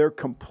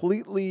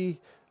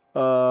completely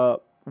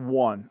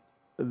one.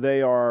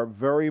 They are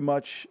very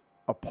much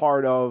a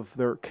part of.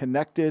 They're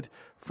connected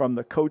from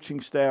the coaching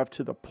staff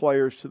to the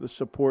players to the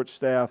support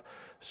staff.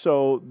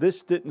 So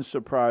this didn't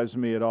surprise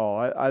me at all.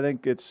 I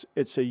think it's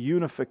a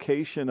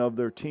unification of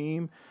their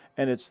team,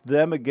 and it's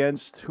them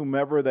against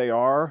whomever they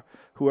are,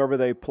 whoever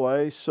they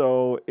play.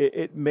 So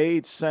it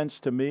made sense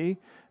to me.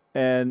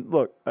 And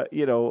look,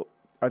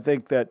 I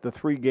think that the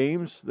 3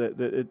 games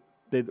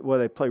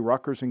they play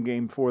Rutgers in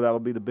Game 4, that'll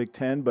be the Big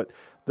Ten, but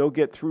they'll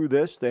get through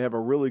this. They have a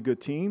really good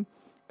team.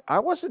 I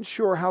wasn't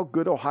sure how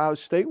good Ohio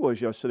State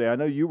was yesterday. I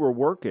know you were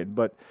working,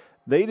 but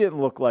they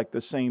didn't look like the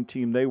same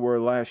team they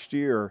were last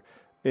year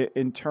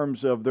in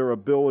terms of their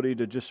ability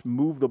to just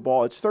move the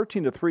ball. It's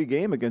 13-3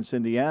 game against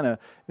Indiana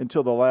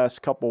until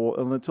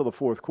the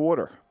fourth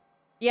quarter.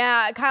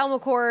 Yeah, Kyle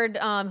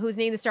McCord, who's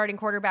named the starting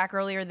quarterback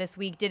earlier this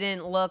week,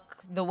 didn't look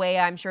the way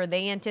I'm sure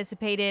they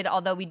anticipated,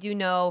 although we do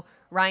know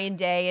Ryan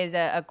Day is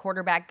a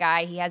quarterback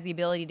guy. He has the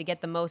ability to get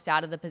the most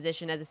out of the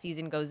position as the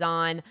season goes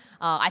on.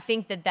 I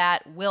think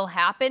that will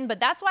happen, but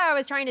that's why I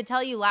was trying to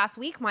tell you last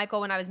week,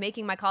 Michael, when I was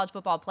making my college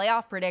football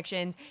playoff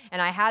predictions,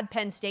 and I had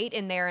Penn State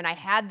in there, and I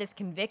had this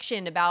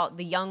conviction about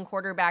the young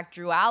quarterback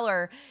Drew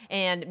Aller,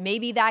 and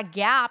maybe that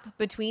gap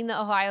between the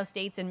Ohio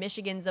States and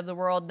Michigans of the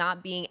world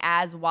not being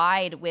as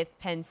wide with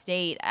Penn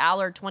State.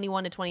 Aller,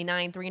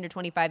 21-29,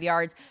 325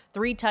 yards,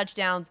 3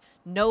 touchdowns,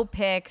 no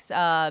picks,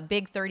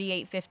 big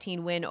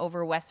 38-15 win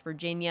over West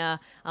Virginia.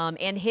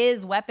 And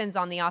his weapons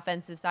on the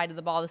offensive side of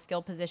the ball, the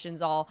skill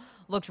positions all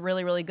looked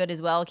really, really good as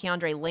well.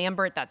 Keandre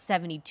Lambert, that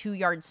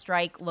 72-yard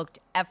strike looked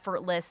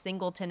effortless.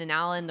 Singleton and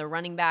Allen, the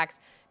running backs,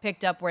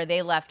 picked up where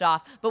they left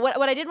off. But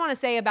what I did want to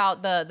say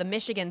about the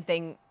Michigan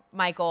thing,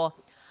 Michael,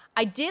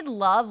 I did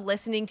love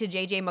listening to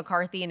J.J.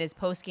 McCarthy in his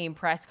post-game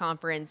press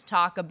conference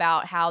talk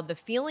about how the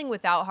feeling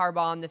without Harbaugh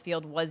on the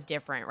field was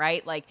different,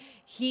 right? Like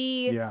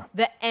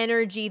the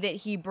energy that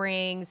he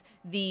brings,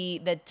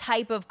 the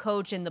type of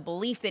coach and the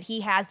belief that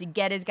he has to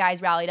get his guys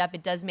rallied up,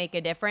 it does make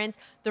a difference.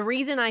 The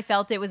reason I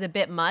felt it was a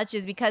bit much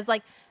is because,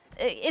 like,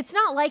 it's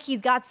not like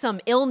he's got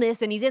some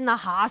illness and he's in the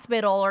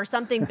hospital or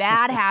something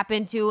bad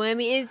happened to him.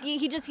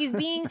 He's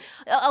being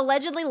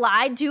allegedly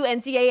lied to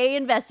NCAA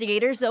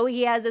investigators, so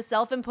he has a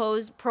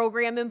self-imposed,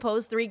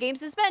 program-imposed 3-game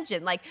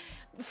suspension. Like,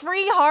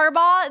 free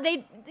Harbaugh,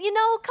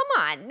 come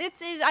on.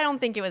 I don't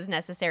think it was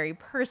necessary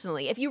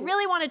personally. If you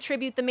really want to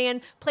tribute the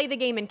man, play the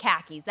game in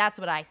khakis.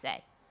 That's what I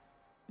say.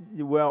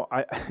 Well,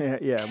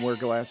 wear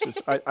glasses.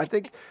 I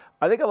think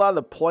a lot of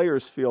the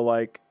players feel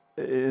like,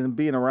 and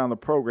being around the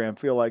program,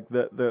 feel like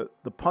the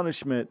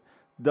punishment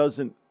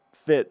doesn't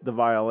fit the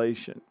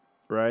violation,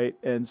 right?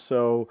 And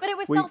so, but it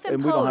was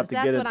self-imposed.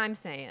 That's what I'm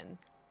saying.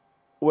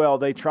 Well,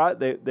 they tried.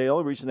 The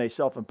only reason they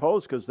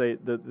self-imposed because the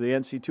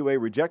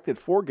NC2A rejected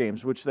 4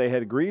 games, which they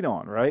had agreed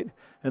on, right?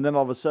 And then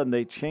all of a sudden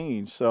they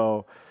changed.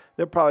 So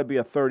there'll probably be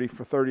a 30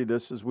 for 30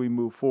 this as we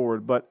move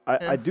forward. But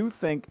I do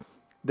think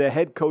the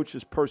head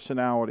coach's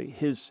personality,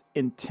 his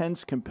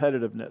intense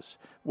competitiveness,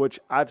 which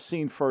I've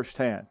seen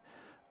firsthand.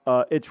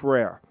 It's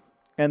rare,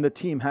 and the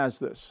team has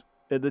this.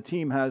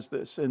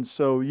 And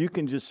so you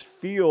can just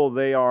feel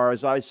they are,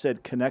 as I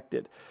said,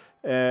 connected.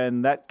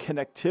 And that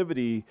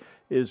connectivity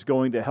is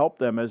going to help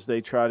them as they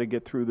try to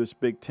get through this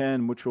Big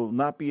Ten, which will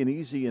not be an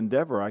easy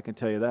endeavor, I can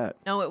tell you that.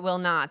 No, it will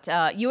not.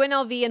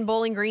 UNLV and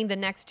Bowling Green, the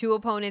next 2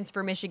 opponents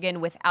for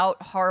Michigan without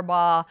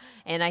Harbaugh,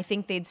 and I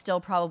think they'd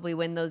still probably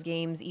win those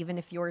games, even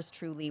if yours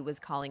truly was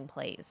calling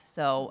plays.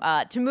 So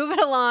to move it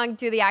along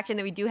to the action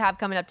that we do have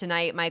coming up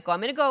tonight, Michael, I'm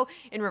going to go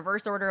in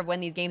reverse order of when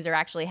these games are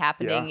actually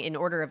happening in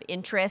order of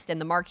interest, and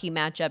the marquee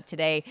matchup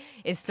today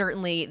is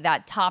certainly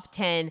that top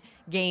 10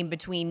 game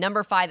between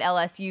number 5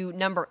 LSU,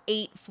 number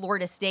 8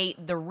 Florida State,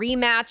 the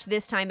rematch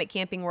this time at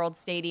Camping World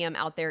Stadium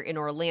out there in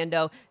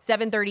Orlando.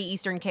 7:30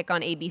 Eastern kick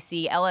on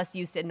ABC.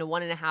 LSU sitting a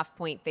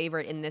 1.5-point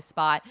favorite in this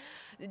spot.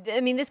 I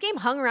mean, this game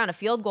hung around a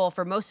field goal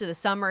for most of the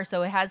summer,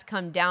 so it has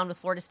come down with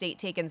Florida State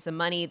taking some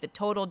money. The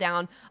total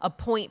down a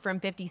point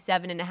from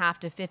 57.5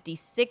 to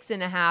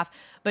 56.5.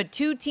 But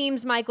 2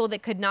 teams, Michael,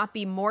 that could not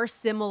be more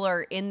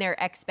similar in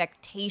their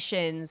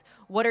expectations.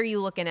 What are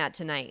you looking at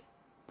tonight?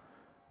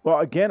 Well,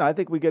 again, I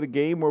think we get a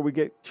game where we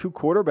get 2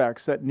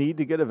 quarterbacks that need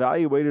to get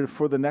evaluated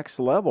for the next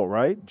level,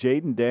 right?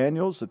 Jaden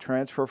Daniels, the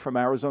transfer from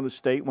Arizona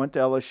State, went to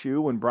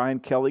LSU when Brian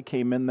Kelly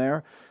came in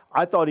there.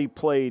 I thought he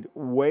played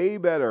way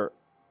better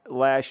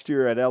last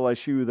year at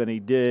LSU than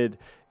he did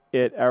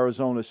at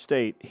Arizona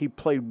State. He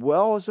played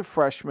well as a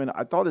freshman.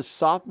 I thought his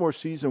sophomore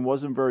season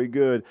wasn't very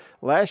good.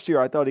 Last year,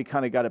 I thought he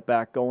kind of got it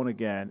back going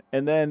again.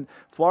 And then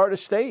Florida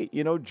State,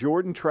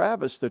 Jordan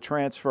Travis, the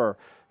transfer,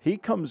 he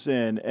comes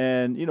in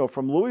and,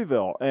 from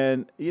Louisville,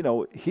 and,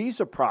 he's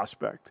a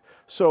prospect.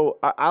 So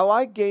I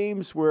like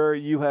games where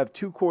you have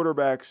 2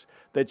 quarterbacks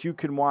that you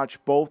can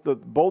watch. Both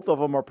of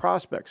them are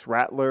prospects,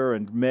 Rattler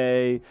and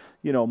May,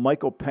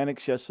 Michael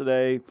Penix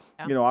yesterday.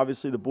 Yeah.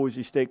 Obviously the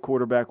Boise State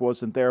quarterback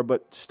wasn't there,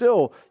 but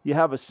still you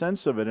have a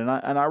sense of it. And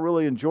I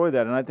really enjoy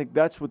that. And I think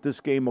that's what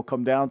this game will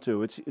come down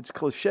to. It's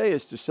cliche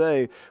as to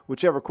say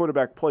whichever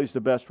quarterback plays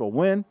the best will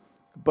win.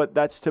 But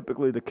that's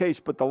typically the case.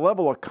 But the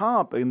level of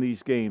comp in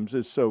these games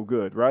is so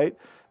good, right?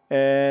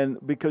 And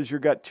because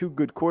you've got 2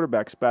 good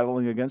quarterbacks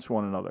battling against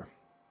one another.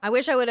 I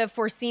wish I would have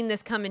foreseen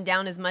this coming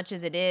down as much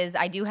as it is.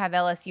 I do have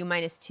LSU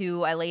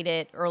 -2. I laid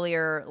it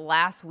earlier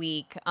last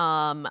week.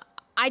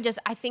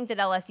 I think that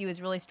LSU is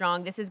really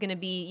strong. This is going to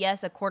be,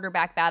 yes, a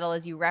quarterback battle,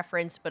 as you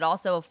referenced, but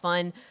also a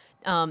fun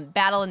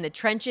battle in the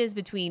trenches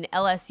between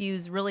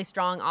LSU's really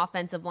strong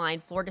offensive line,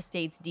 Florida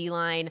State's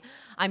D-line.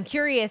 I'm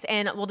curious,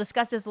 and we'll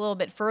discuss this a little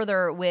bit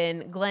further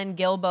when Glenn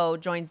Guilbeau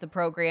joins the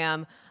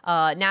program,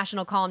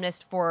 national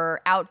columnist for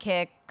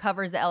Outkick,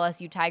 covers the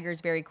LSU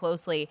Tigers very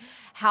closely,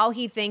 how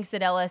he thinks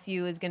that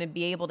LSU is going to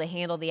be able to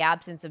handle the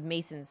absence of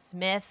Mason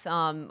Smith.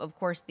 Of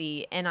course,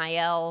 the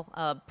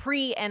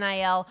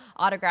pre-NIL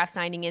autograph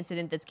signing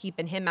incident that's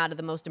keeping him out of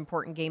the most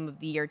important game of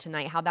the year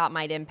tonight, how that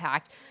might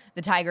impact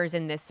the Tigers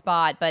in this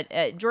spot. But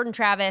Jordan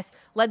Travis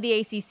led the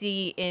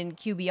ACC in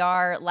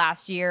QBR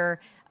last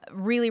year.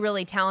 Really,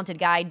 really talented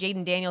guy.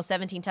 Jaden Daniels,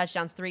 17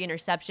 touchdowns, 3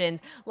 interceptions.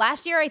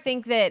 Last year, I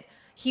think that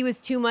he was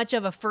too much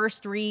of a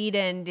first read,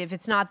 and if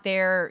it's not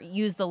there,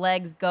 use the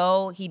legs,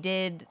 go. He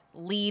did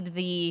lead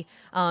the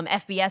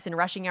FBS in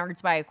rushing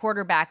yards by a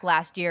quarterback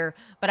last year,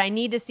 but I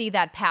need to see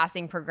that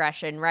passing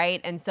progression,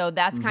 right? And so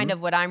that's kind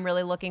of what I'm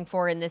really looking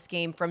for in this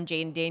game from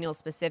Jaden Daniels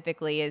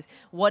specifically is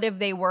what have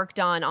they worked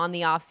on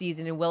the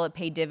offseason, and will it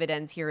pay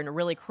dividends here in a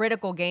really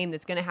critical game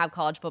that's going to have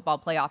college football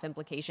playoff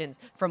implications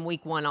from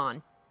week 1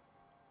 on?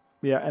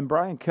 Yeah, and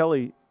Brian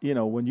Kelly,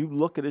 when you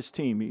look at his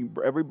team,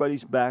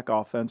 everybody's back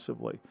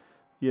offensively.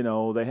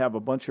 They have a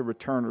bunch of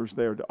returners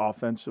there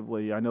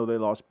offensively. I know they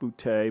lost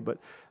Boutte, but,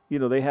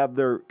 they have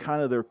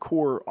their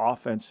core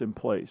offense in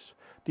place.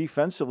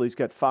 Defensively, he's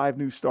got 5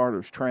 new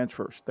starters,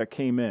 transfers that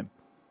came in.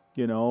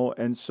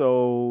 And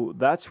so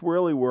that's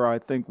really where I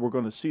think we're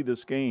going to see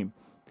this game.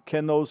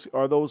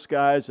 Are those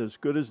guys as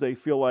good as they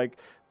feel like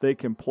they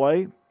can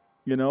play?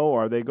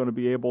 Are they going to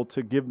be able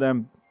to give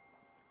them,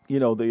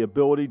 the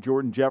ability?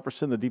 Jordan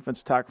Jefferson, the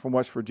defensive tackle from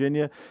West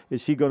Virginia,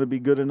 is he going to be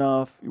good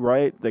enough,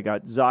 right? They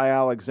got Zy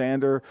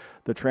Alexander,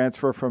 the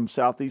transfer from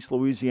Southeast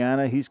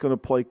Louisiana. He's going to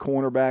play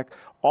cornerback.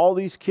 All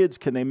these kids,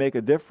 can they make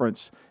a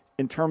difference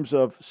in terms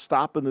of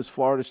stopping this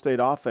Florida State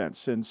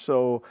offense? And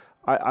so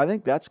I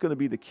think that's going to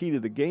be the key to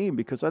the game,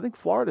 because I think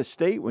Florida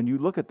State, when you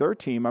look at their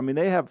team,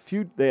 they have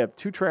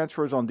 2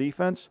 transfers on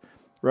defense,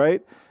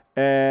 right?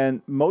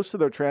 And most of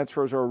their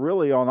transfers are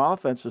really on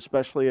offense,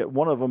 especially at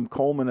one of them,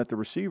 Coleman, at the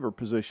receiver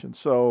position.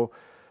 So,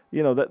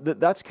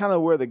 that's kind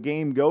of where the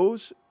game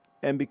goes.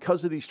 And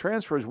because of these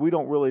transfers, we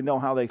don't really know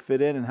how they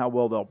fit in and how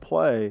well they'll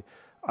play.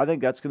 I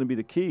think that's going to be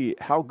the key.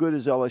 How good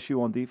is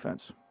LSU on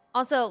defense?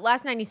 Also,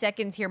 last 90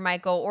 seconds here,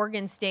 Michael.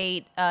 Oregon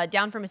State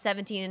down from a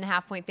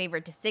 17.5-point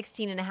favorite to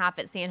 16.5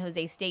 at San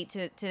Jose State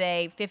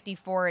today.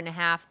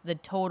 54.5 the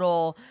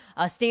total.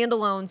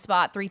 Standalone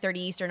spot, 3:30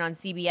 Eastern on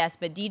CBS.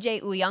 But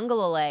DJ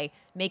Uiagalelei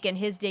making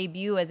his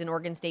debut as an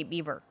Oregon State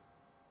Beaver.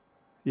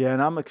 Yeah,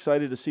 and I'm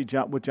excited to see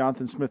what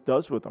Jonathan Smith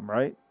does with him,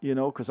 right?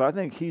 Because I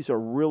think he's a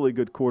really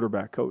good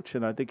quarterback coach,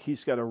 and I think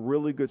he's got a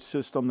really good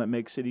system that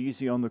makes it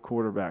easy on the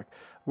quarterback.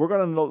 We're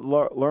going to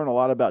learn a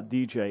lot about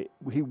DJ.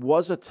 He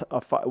was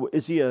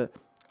is he a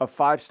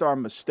 5-star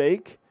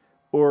mistake,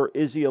 or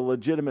is he a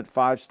legitimate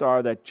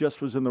 5-star that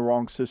just was in the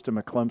wrong system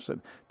at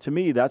Clemson? To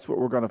me, that's what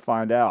we're going to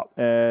find out.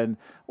 And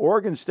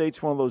Oregon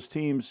State's one of those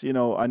teams, I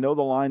know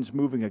the line's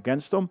moving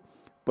against them,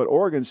 but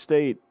Oregon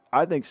State,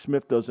 I think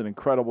Smith does an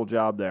incredible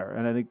job there.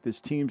 And I think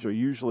these teams are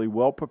usually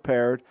well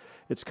prepared.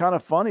 It's kind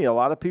of funny. A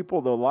lot of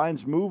people, the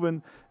line's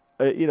moving,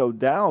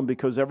 down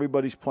because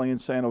everybody's playing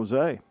San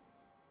Jose.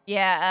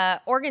 Yeah,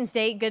 Oregon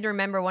State, good to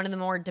remember, one of the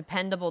more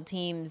dependable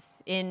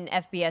teams in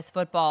FBS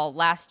football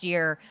last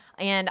year.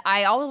 And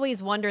I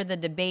always wonder the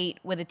debate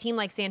with a team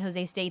like San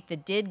Jose State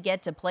that did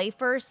get to play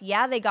first.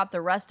 Yeah, they got the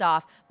rust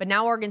off, but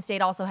now Oregon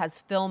State also has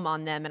film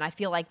on them, and I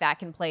feel like that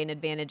can play an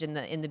advantage in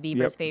the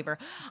Beavers' favor.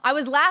 I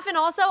was laughing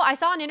also. I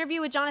saw an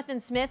interview with Jonathan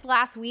Smith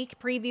last week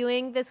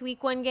previewing this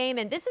week 1 game,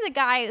 and this is a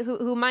guy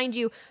who mind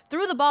you,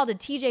 threw the ball to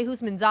TJ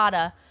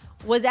Husmanzada,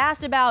 was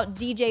asked about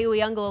DJ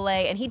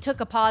Uiagalelei, and he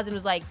took a pause and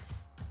was like,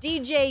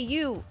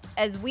 DJU,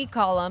 as we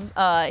call him,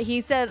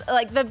 he said,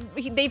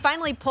 they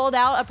finally pulled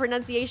out a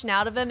pronunciation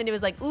out of him, and it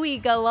was like,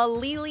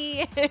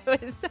 Uigalelei. It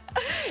was,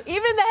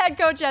 even the head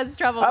coach has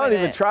trouble with it. I don't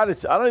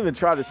even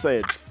try to say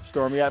it,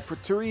 Stormy. For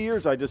 3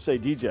 years, I just say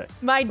DJ.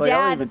 My dad. I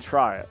don't even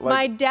try it.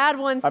 My dad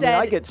once said.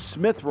 I get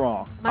Smith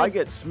wrong. My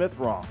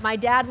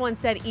dad once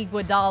said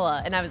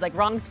Iguodala, and I was like,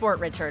 wrong sport,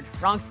 Richard.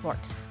 Wrong sport.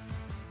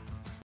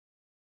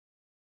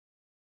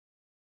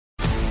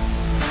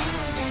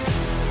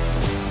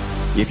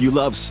 If you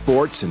love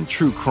sports and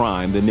true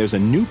crime, then there's a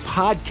new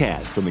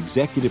podcast from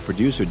executive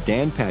producer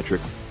Dan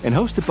Patrick and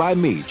hosted by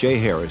me, Jay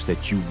Harris,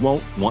 that you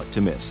won't want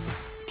to miss.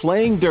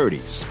 Playing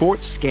Dirty: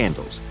 Sports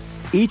Scandals.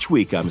 Each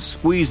week, I'm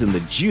squeezing the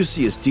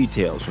juiciest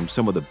details from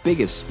some of the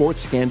biggest sports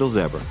scandals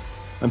ever.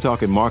 I'm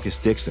talking Marcus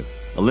Dixon,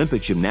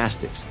 Olympic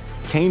gymnastics,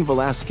 Cain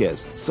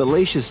Velasquez,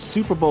 salacious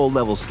Super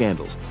Bowl-level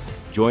scandals.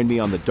 Join me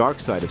on the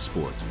dark side of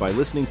sports by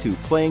listening to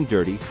Playing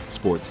Dirty: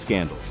 Sports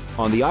Scandals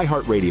on the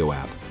iHeartRadio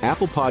app,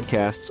 Apple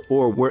Podcasts,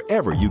 or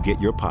wherever you get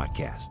your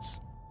podcasts.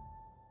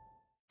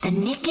 The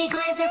Nikki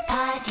Glaser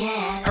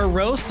Podcast. Her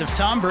roast of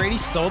Tom Brady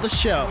stole the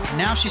show.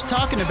 Now she's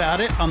talking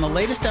about it on the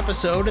latest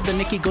episode of the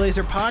Nikki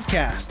Glaser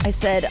Podcast. I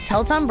said,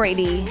 tell Tom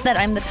Brady that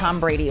I'm the Tom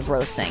Brady of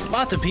roasting.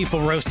 Lots of people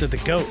roasted the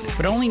GOAT,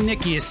 but only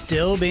Nikki is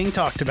still being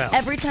talked about.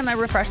 Every time I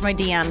refresh my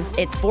DMs,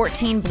 it's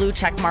 14 blue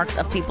check marks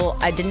of people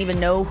I didn't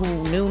even know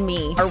who knew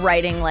me are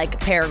writing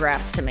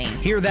paragraphs to me.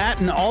 Hear that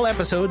in all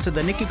episodes of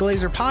the Nikki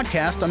Glaser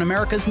Podcast on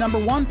America's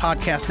 #1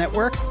 podcast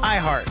network,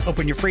 iHeart.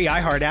 Open your free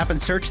iHeart app and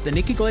search the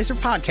Nikki Glaser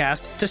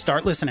Podcast to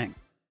start listening.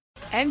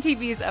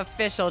 MTV's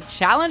official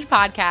Challenge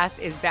podcast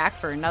is back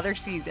for another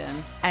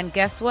season. And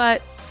guess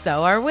what?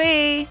 So are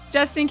we.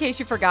 Just in case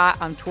you forgot,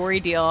 I'm Tori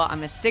Deal.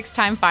 I'm a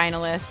 6-time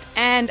finalist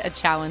and a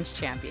Challenge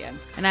champion.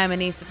 And I'm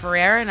Anissa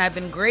Ferreira, and I've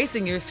been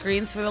gracing your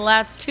screens for the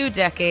last 2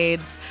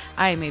 decades.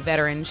 I am a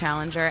veteran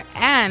challenger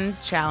and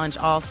Challenge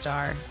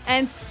All-Star.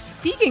 And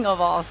speaking of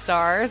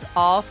All-Stars,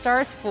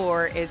 All-Stars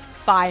 4 is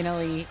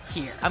finally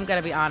here. I'm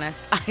going to be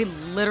honest. I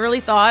literally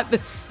thought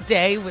this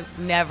day was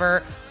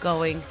never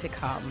going to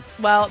come.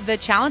 Well, the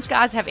Challenge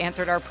gods have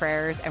answered our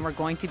prayers, and we're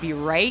going to be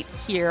right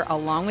here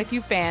along with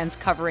you fans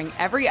covering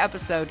every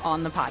episode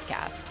on the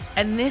podcast.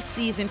 And this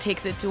season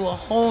takes it to a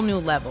whole new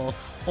level.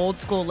 Old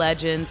school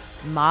legends,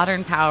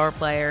 modern power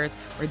players,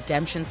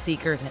 redemption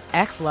seekers, and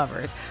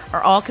ex-lovers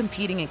are all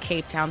competing in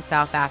Cape Town,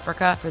 South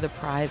Africa for the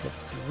prize of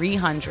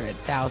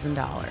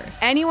 $300,000.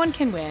 Anyone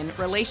can win,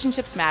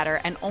 relationships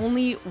matter, and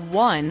only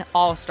one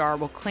All-Star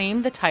will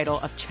claim the title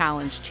of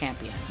Challenge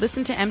champion.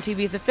 Listen to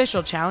MTV's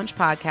official Challenge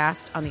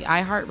podcast on the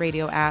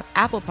iHeartRadio app,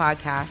 Apple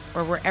Podcasts,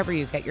 or wherever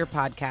you get your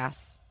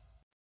podcasts.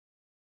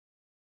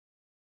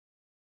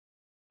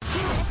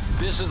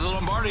 This is the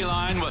Lombardi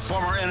Line with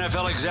former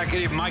NFL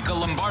executive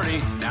Michael Lombardi.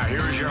 Now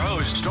here is your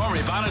host, Stormy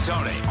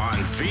Bonatoni, on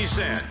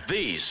VSiN,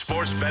 the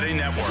Sports Betting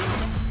Network.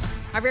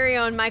 Our very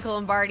own Michael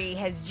Lombardi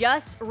has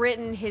just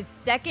written his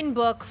second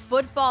book,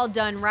 Football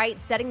Done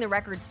Right, setting the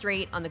record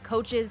straight on the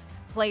coaches,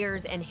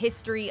 players, and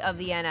history of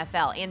the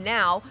NFL. And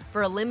now,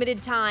 for a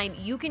limited time,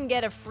 you can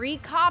get a free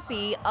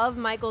copy of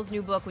Michael's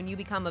new book when you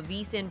become a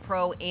VSiN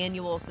Pro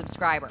annual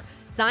subscriber.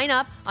 Sign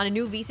up on a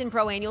new VSiN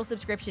Pro annual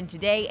subscription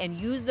today and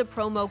use the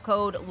promo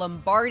code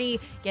Lombardi.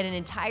 Get an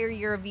entire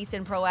year of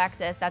VSiN Pro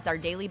access. That's our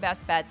daily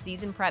best bets,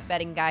 season prep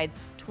betting guides,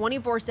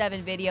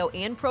 24/7 video,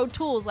 and pro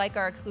tools like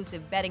our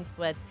exclusive betting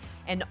splits,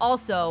 and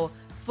also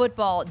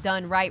Football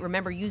Done Right.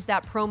 Remember, use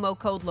that promo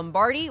code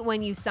Lombardi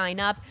when you sign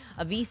up.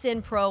 A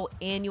VSiN Pro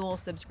annual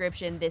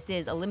subscription. This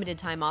is a limited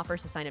time offer,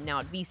 so sign up now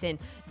at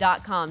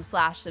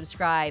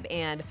vsin.com/subscribe.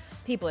 And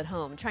people at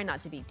home, try not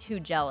to be too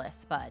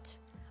jealous, but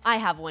I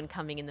have one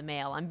coming in the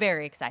mail. I'm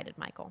very excited,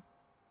 Michael.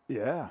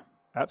 Yeah,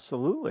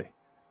 absolutely.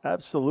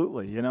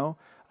 Absolutely. You know,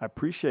 I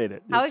appreciate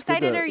it. How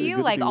excited are you?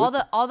 Like all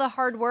the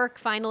hard work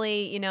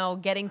finally,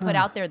 getting put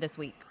out there this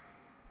week.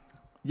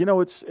 You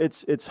know,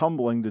 it's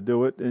humbling to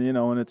do it, and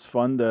and it's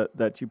fun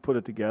that you put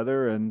it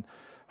together, and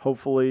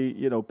hopefully,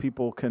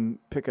 people can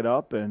pick it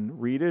up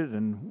and read it,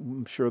 and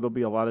I'm sure there'll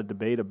be a lot of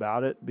debate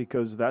about it,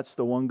 because that's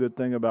the one good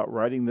thing about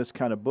writing this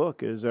kind of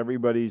book is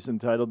everybody's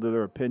entitled to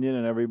their opinion,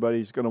 and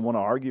everybody's going to want to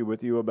argue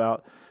with you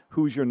about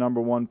who's your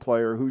number one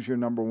player, who's your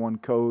number one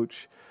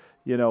coach,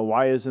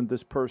 why isn't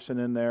this person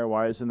in there,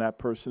 why isn't that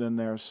person in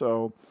there?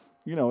 So,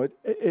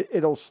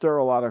 it'll stir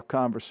a lot of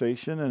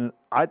conversation. And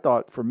I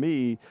thought, for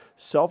me,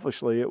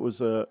 selfishly, it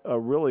was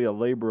really a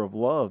labor of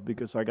love,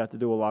 because I got to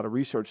do a lot of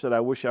research that I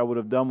wish I would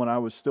have done when I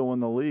was still in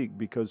the league,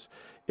 because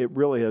it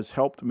really has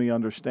helped me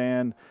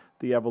understand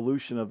the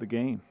evolution of the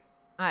game.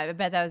 I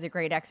bet that was a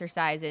great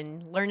exercise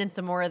in learning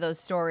some more of those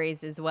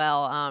stories as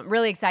well.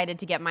 Really excited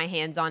to get my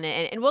hands on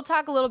it. And we'll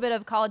talk a little bit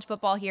of college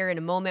football here in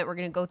a moment. We're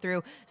going to go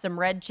through some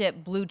red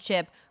chip, blue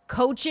chip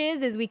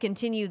coaches as we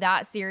continue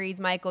that series.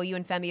 Michael, you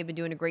and Femi have been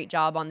doing a great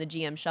job on the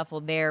GM shuffle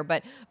there.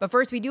 But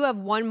first, we do have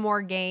one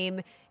more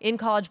game in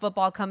college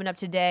football coming up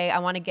today. I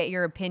want to get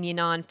your opinion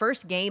on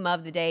first game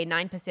of the day,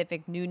 9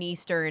 Pacific, noon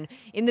Eastern.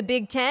 In the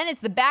Big Ten, it's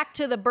the back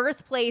to the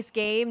birthplace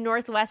game,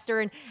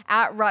 Northwestern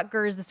at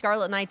Rutgers. The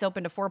Scarlet Knights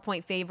opened a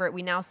 4-point favorite.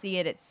 We now see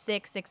it at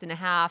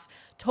 6.5.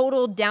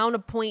 Total down a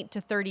point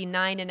to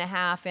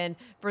 39.5. And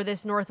for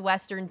this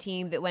Northwestern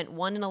team that went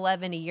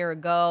 1-11 a year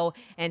ago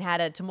and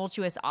had a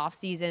tumultuous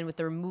offseason with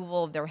the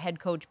removal of their head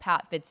coach,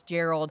 Pat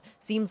Fitzgerald,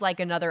 seems like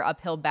another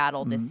uphill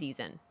battle this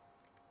season.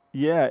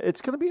 Yeah,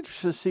 it's going to be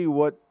interesting to see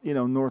what,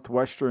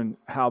 Northwestern,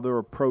 how their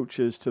approach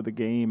is to the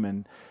game,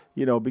 and,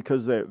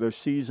 because their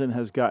season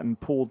has gotten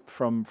pulled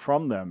from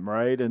them,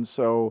 right? And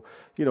so,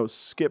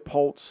 Skip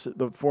Holtz,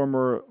 the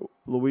former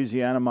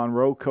Louisiana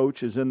Monroe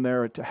coach, is in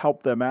there to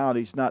help them out.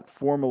 He's not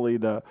formally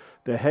the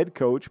head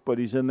coach, but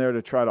he's in there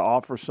to try to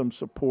offer some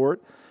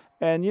support.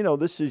 And,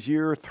 this is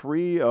year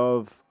 3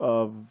 of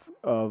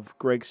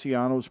Greg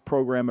Schiano's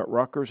program at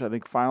Rutgers. I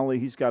think finally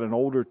he's got an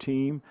older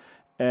team.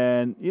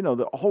 And,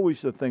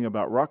 always the thing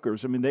about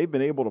Rutgers, I mean, they've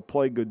been able to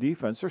play good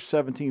defense. They're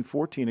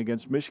 17-14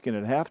 against Michigan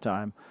at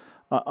halftime.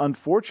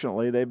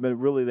 Unfortunately,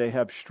 they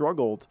have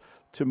struggled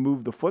to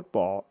move the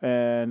football.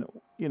 And,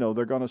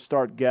 they're going to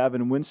start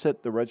Gavin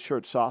Winsett, the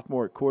redshirt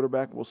sophomore at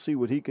quarterback. We'll see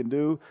what he can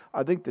do.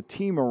 I think the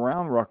team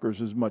around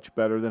Rutgers is much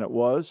better than it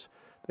was.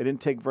 They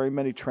didn't take very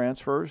many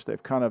transfers.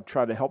 They've kind of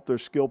tried to help their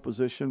skill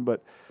position,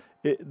 but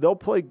they'll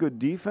play good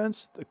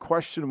defense. The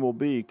question will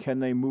be, can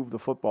they move the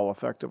football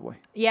effectively?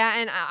 Yeah,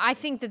 and I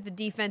think that the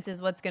defense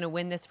is what's going to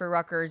win this for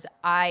Rutgers.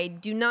 I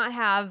do not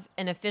have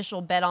an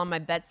official bet on my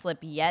bet slip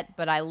yet,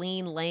 but I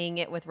lean laying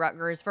it with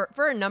Rutgers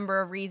for a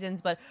number of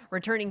reasons, but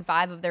returning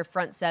 5 of their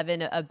front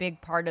 7, a big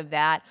part of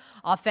that.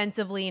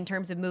 Offensively, in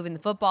terms of moving the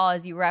football,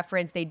 as you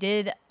referenced, they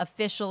did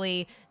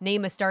officially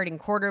name a starting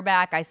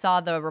quarterback. I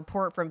saw the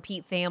report from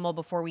Pete Thamel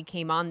before we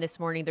came on this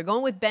morning. They're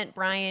going with Bent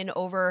Bryan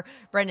over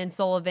Brendan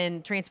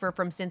Sullivan, transfer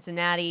from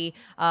Cincinnati,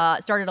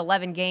 started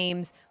 11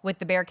 games with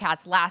the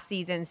Bearcats last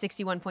season,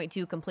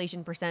 61.2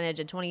 completion percentage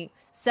and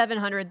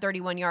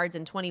 2,731 yards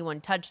and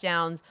 21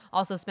 touchdowns.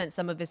 Also spent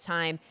some of his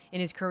time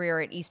in his career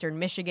at Eastern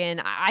Michigan.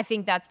 I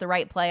think that's the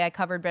right play. I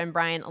covered Ben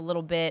Bryant a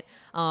little bit,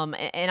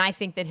 and I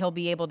think that he'll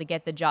be able to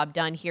get the job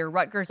done here.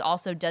 Rutgers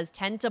also does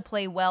tend to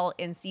play well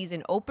in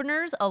season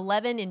openers,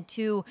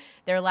 11-2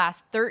 their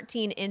last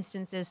 13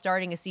 instances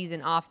starting a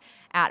season off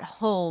at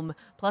home.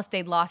 Plus,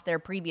 they'd lost their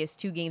previous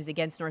 2 games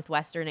against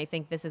Northwestern. I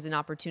think this is an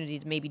opportunity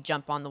to maybe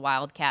jump on the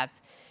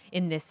Wildcats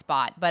in this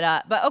spot.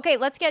 But okay,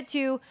 let's get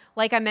to,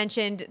 like I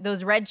mentioned,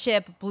 those red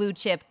chip, blue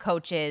chip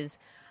coaches.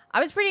 I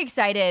was pretty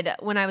excited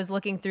when I was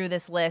looking through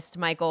this list,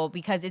 Michael,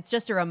 because it's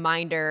just a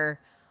reminder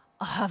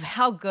of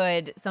how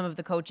good some of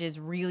the coaches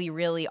really,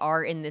 really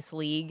are in this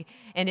league.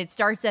 And it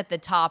starts at the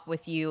top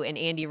with you and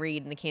Andy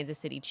Reid and the Kansas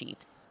City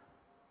Chiefs.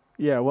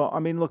 Yeah, well, I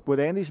mean, look, what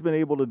Andy's been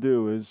able to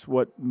do is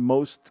what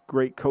most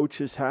great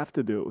coaches have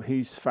to do.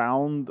 He's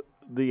found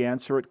the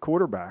answer at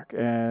quarterback,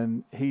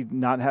 and he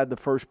not had the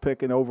first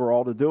pick in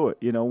overall to do it.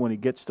 You know, when he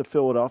gets to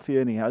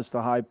Philadelphia and he has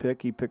the high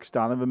pick, he picks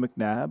Donovan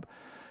McNabb,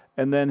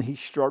 and then he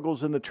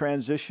struggles in the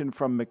transition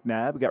from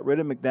McNabb. Got rid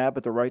of McNabb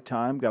at the right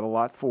time, got a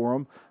lot for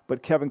him,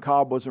 but Kevin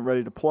Kolb wasn't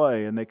ready to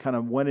play, and they kind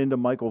of went into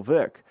Michael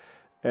Vick,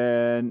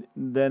 and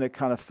then it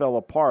kind of fell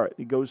apart.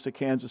 He goes to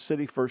Kansas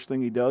City. First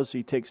thing he does,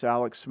 he takes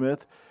Alex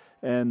Smith,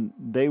 and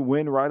they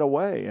win right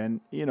away.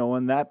 And you know,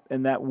 and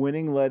that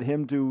winning led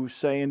him to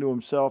saying to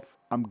himself,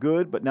 "I'm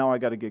good, but now I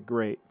got to get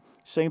great."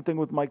 Same thing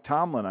with Mike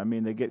Tomlin. I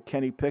mean, they get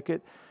Kenny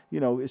Pickett. You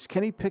know, is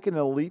Kenny Pickett an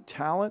elite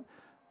talent?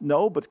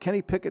 No, but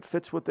Kenny Pickett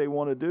fits what they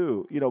want to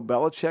do. You know,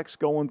 Belichick's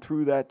going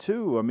through that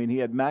too. I mean, he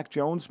had Mac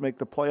Jones make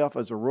the playoff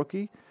as a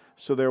rookie,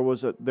 so there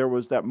was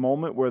that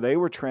moment where they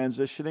were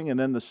transitioning, and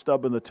then the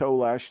stub in the toe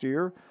last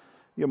year.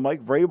 You know,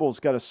 Mike Vrabel's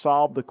got to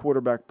solve the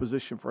quarterback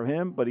position for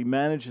him, but he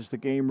manages the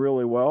game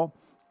really well.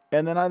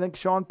 And then I think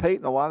Sean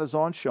Payton, a lot is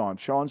on Sean.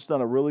 Sean's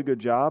done a really good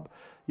job.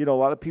 You know, a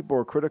lot of people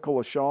are critical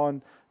of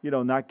Sean, you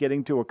know, not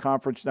getting to a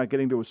conference, not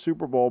getting to a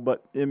Super Bowl.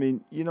 But, I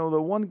mean, you know,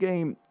 the one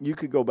game you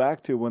could go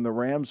back to when the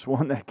Rams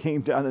won that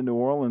game down in New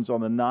Orleans on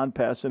the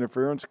non-pass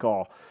interference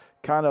call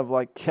kind of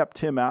like kept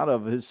him out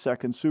of his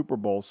second Super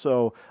Bowl.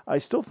 So I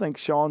still think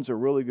Sean's a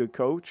really good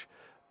coach.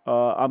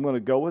 I'm going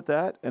to go with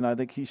that, and I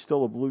think he's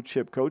still a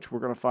blue-chip coach. We're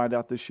going to find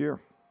out this year.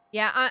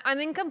 Yeah, I'm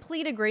in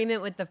complete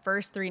agreement with the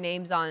first three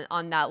names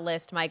on that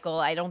list, Michael.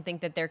 I don't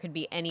think that there could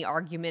be any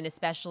argument,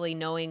 especially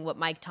knowing what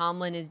Mike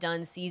Tomlin has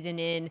done season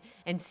in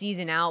and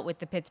season out with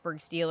the Pittsburgh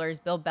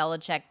Steelers, Bill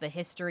Belichick, the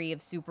history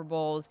of Super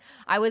Bowls.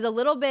 I was a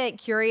little bit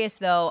curious,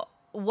 though.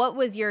 What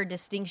was your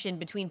distinction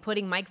between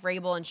putting Mike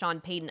Vrabel and Sean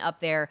Payton up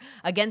there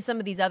against some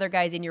of these other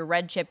guys in your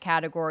red chip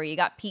category? You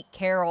got Pete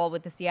Carroll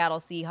with the Seattle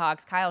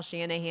Seahawks, Kyle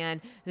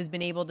Shanahan, who's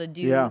been able to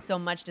do so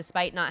much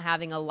despite not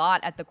having a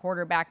lot at the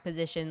quarterback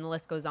position. The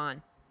list goes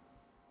on.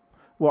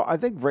 Well, I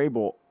think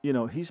Vrabel, you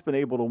know, he's been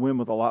able to win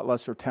with a lot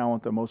lesser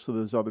talent than most of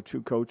those other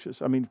two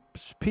coaches. I mean,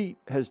 Pete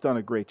has done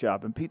a great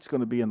job, and Pete's going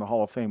to be in the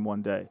Hall of Fame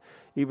one day,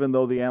 even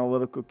though the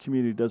analytical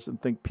community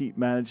doesn't think Pete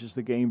manages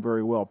the game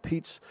very well.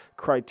 Pete's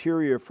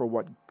criteria for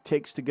what it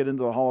takes to get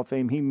into the Hall of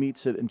Fame, he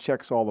meets it and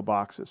checks all the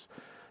boxes.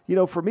 You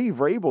know, for me,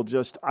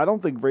 Vrabel I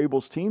don't think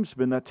Vrabel's team's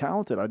been that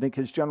talented. I think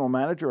his general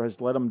manager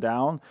has let him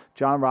down.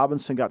 John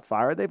Robinson got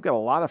fired. They've got a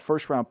lot of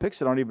first-round picks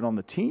that aren't even on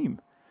the team.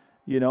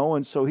 You know,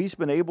 and so he's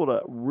been able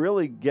to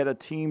really get a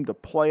team to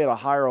play at a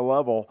higher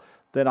level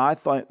than I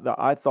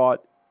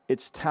thought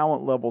its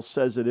talent level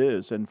says it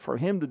is. And for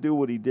him to do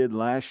what he did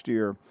last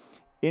year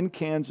in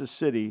Kansas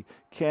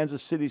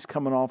City's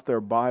coming off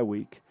their bye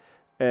week,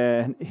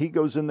 and he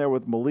goes in there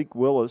with Malik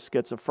Willis,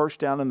 gets a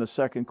first down in the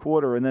second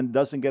quarter, and then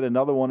doesn't get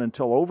another one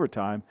until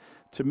overtime.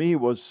 To me,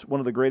 was one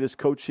of the greatest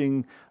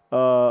coaching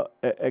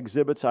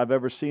exhibits I've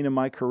ever seen in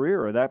my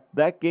career.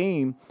 That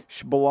game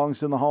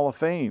belongs in the Hall of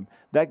Fame.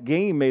 That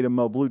game made him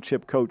a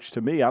blue-chip coach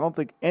to me. I don't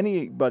think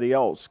anybody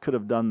else could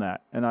have done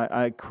that, and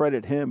I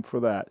credit him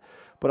for that.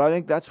 But I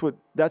think that's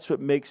what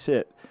makes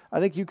it. I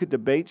think you could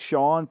debate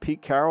Sean,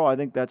 Pete Carroll. I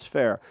think that's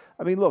fair.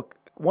 I mean, look,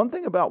 one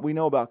thing we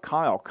know about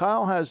Kyle.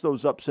 Kyle has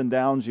those ups and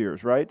downs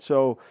years, right?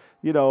 So,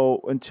 you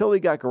know, until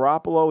he got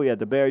Garoppolo, he had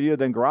the bad year.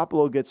 Then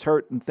Garoppolo gets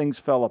hurt and things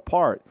fell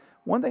apart.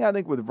 One thing I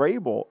think with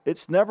Vrabel,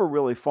 it's never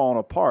really fallen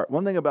apart.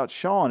 One thing about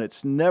Sean,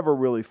 it's never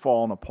really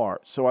fallen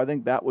apart. So I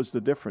think that was the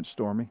difference,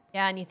 Stormy.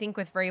 Yeah, and you think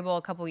with Vrabel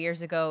a couple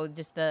years ago,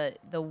 just the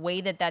way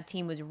that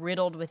team was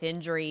riddled with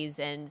injuries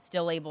and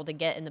still able to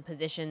get in the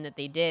position that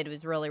they did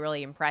was really,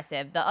 really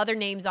impressive. The other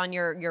names on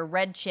your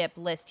red chip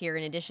list here,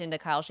 in addition to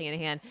Kyle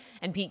Shanahan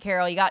and Pete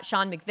Carroll, you got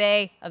Sean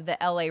McVay of the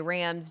LA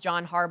Rams,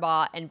 John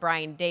Harbaugh, and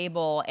Brian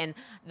Daboll. And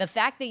the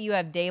fact that you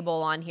have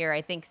Daboll on here,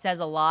 I think,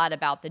 says a lot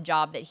about the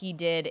job that he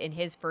did in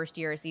his first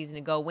year a season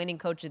ago, winning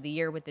Coach of the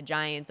Year with the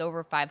Giants,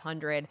 over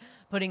 500,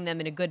 putting them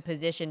in a good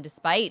position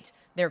despite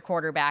their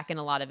quarterback in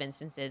a lot of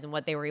instances and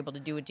what they were able to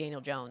do with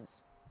Daniel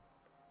Jones.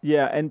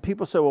 Yeah, and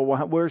people say, well,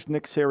 where's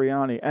Nick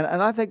Sirianni? And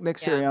I think Nick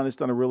Sirianni's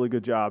done a really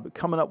good job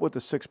coming up with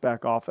the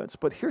six-back offense.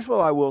 But here's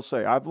what I will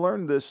say. I've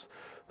learned this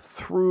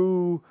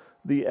through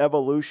the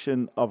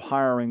evolution of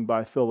hiring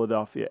by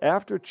Philadelphia.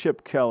 After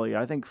Chip Kelly,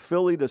 I think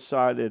Philly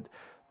decided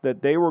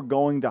that they were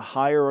going to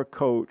hire a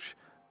coach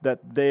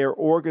that their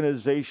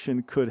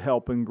organization could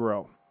help and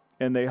grow.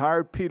 And they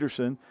hired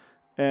Peterson,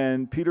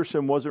 and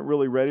Peterson wasn't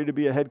really ready to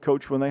be a head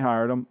coach when they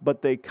hired him,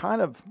 but they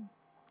kind of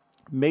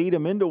made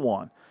him into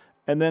one.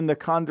 And then the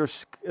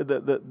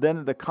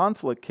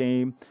conflict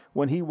came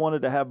when he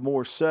wanted to have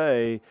more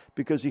say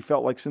because he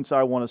felt like, since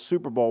I won a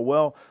Super Bowl,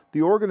 well,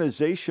 the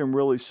organization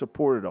really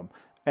supported him.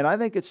 And I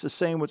think it's the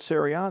same with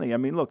Sirianni. I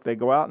mean, look, they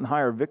go out and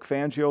hire Vic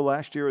Fangio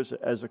last year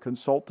as a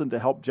consultant to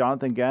help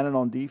Jonathan Gannon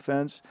on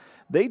defense.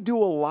 They do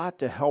a lot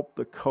to help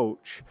the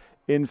coach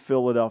in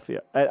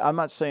Philadelphia. I'm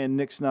not saying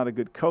Nick's not a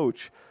good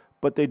coach,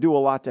 but they do a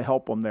lot to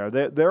help him there.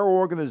 Their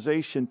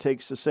organization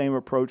takes the same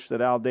approach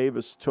that Al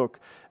Davis took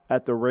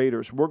at the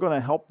Raiders. We're going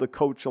to help the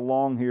coach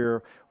along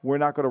here we're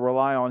not going to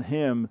rely on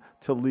him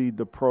to lead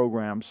the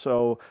program.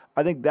 So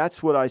I think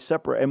that's what I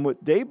separate. And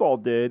what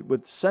Daboll did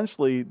with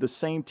essentially the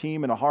same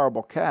team and a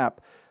horrible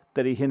cap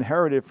that he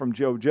inherited from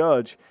Joe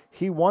Judge,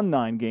 he won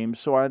 9 games.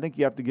 So I think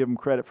you have to give him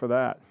credit for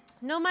that.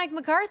 No Mike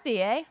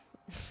McCarthy, eh?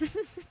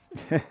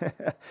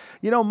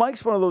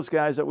 Mike's one of those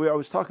guys that I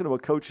was talking to a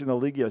coach in the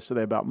league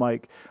yesterday about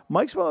Mike.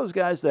 Mike's one of those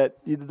guys that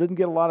didn't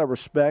get a lot of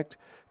respect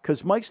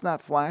because Mike's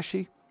not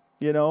flashy,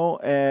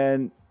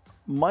 and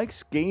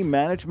Mike's game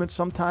management,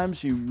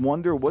 sometimes you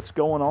wonder what's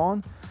going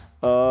on.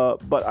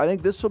 But I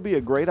think this will be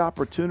a great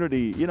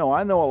opportunity.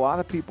 I know a lot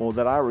of people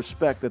that I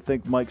respect that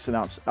think Mike's an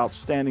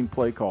outstanding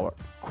play caller.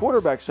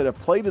 Quarterbacks that have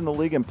played in the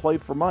league and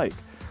played for Mike.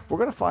 We're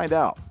going to find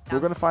out. We're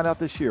going to find out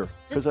this year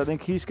because I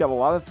think he's got a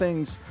lot of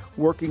things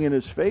working in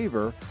his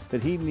favor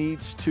that he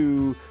needs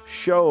to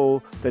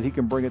show that he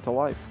can bring it to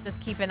life.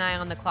 Just keep an eye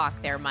on the clock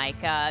there,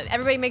 Mike.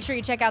 Everybody make sure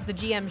you check out the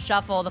GM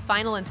Shuffle, the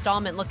final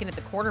installment looking at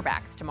the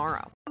quarterbacks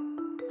tomorrow.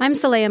 I'm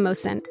Saleha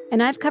Mohsen,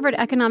 and I've covered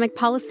economic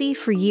policy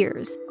for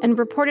years and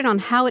reported on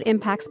how it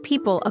impacts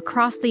people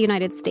across the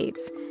United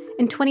States.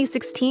 In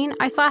 2016,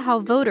 I saw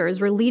how voters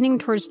were leaning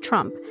towards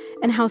Trump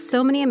and how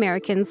so many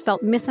Americans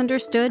felt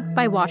misunderstood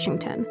by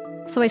Washington.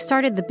 So I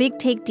started the Big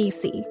Take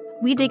DC.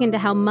 We dig into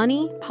how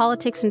money,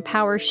 politics, and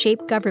power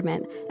shape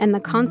government and the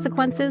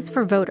consequences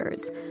for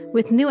voters.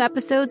 With new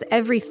episodes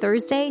every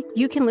Thursday,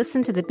 you can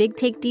listen to the Big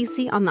Take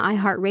DC on the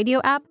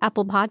iHeartRadio app,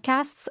 Apple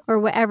Podcasts, or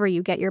wherever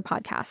you get your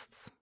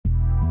podcasts.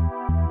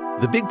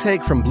 The Big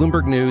Take from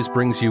Bloomberg News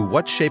brings you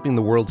what's shaping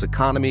the world's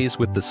economies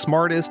with the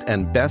smartest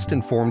and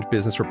best-informed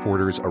business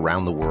reporters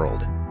around the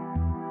world.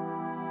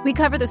 We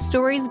cover the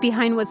stories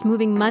behind what's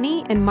moving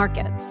money and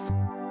markets,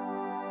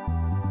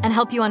 and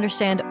help you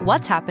understand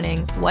what's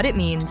happening, what it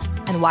means,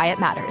 and why it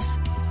matters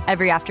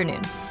every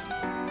afternoon.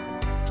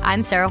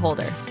 I'm Sarah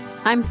Holder.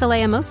 I'm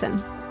Saleha Mohsen.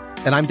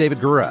 And I'm David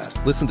Gura.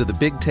 Listen to The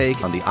Big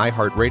Take on the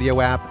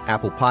iHeartRadio app,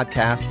 Apple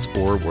Podcasts,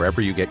 or wherever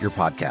you get your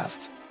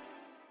podcasts.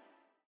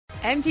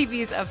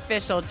 MTV's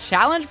official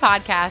Challenge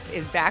podcast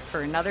is back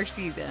for another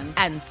season.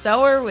 And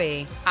so are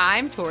we.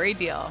 I'm Tori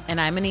Deal. And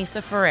I'm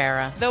Anissa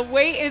Ferreira. The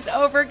wait is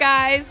over,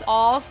 guys.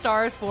 All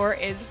Stars 4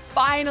 is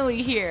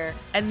finally here.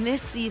 And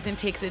this season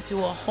takes it to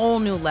a whole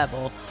new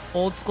level.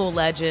 Old school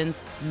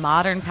legends,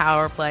 modern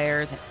power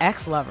players, and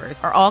ex-lovers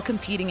are all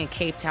competing in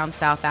Cape Town,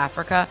 South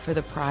Africa for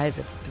the prize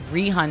of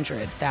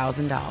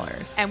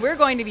 $300,000. And we're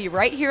going to be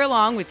right here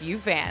along with you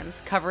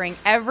fans, covering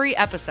every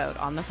episode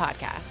on the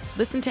podcast.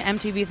 Listen to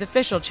MTV's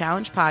official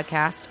Challenge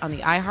podcast on the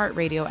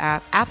iHeartRadio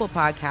app, Apple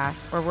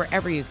Podcasts, or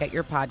wherever you get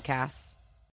your podcasts.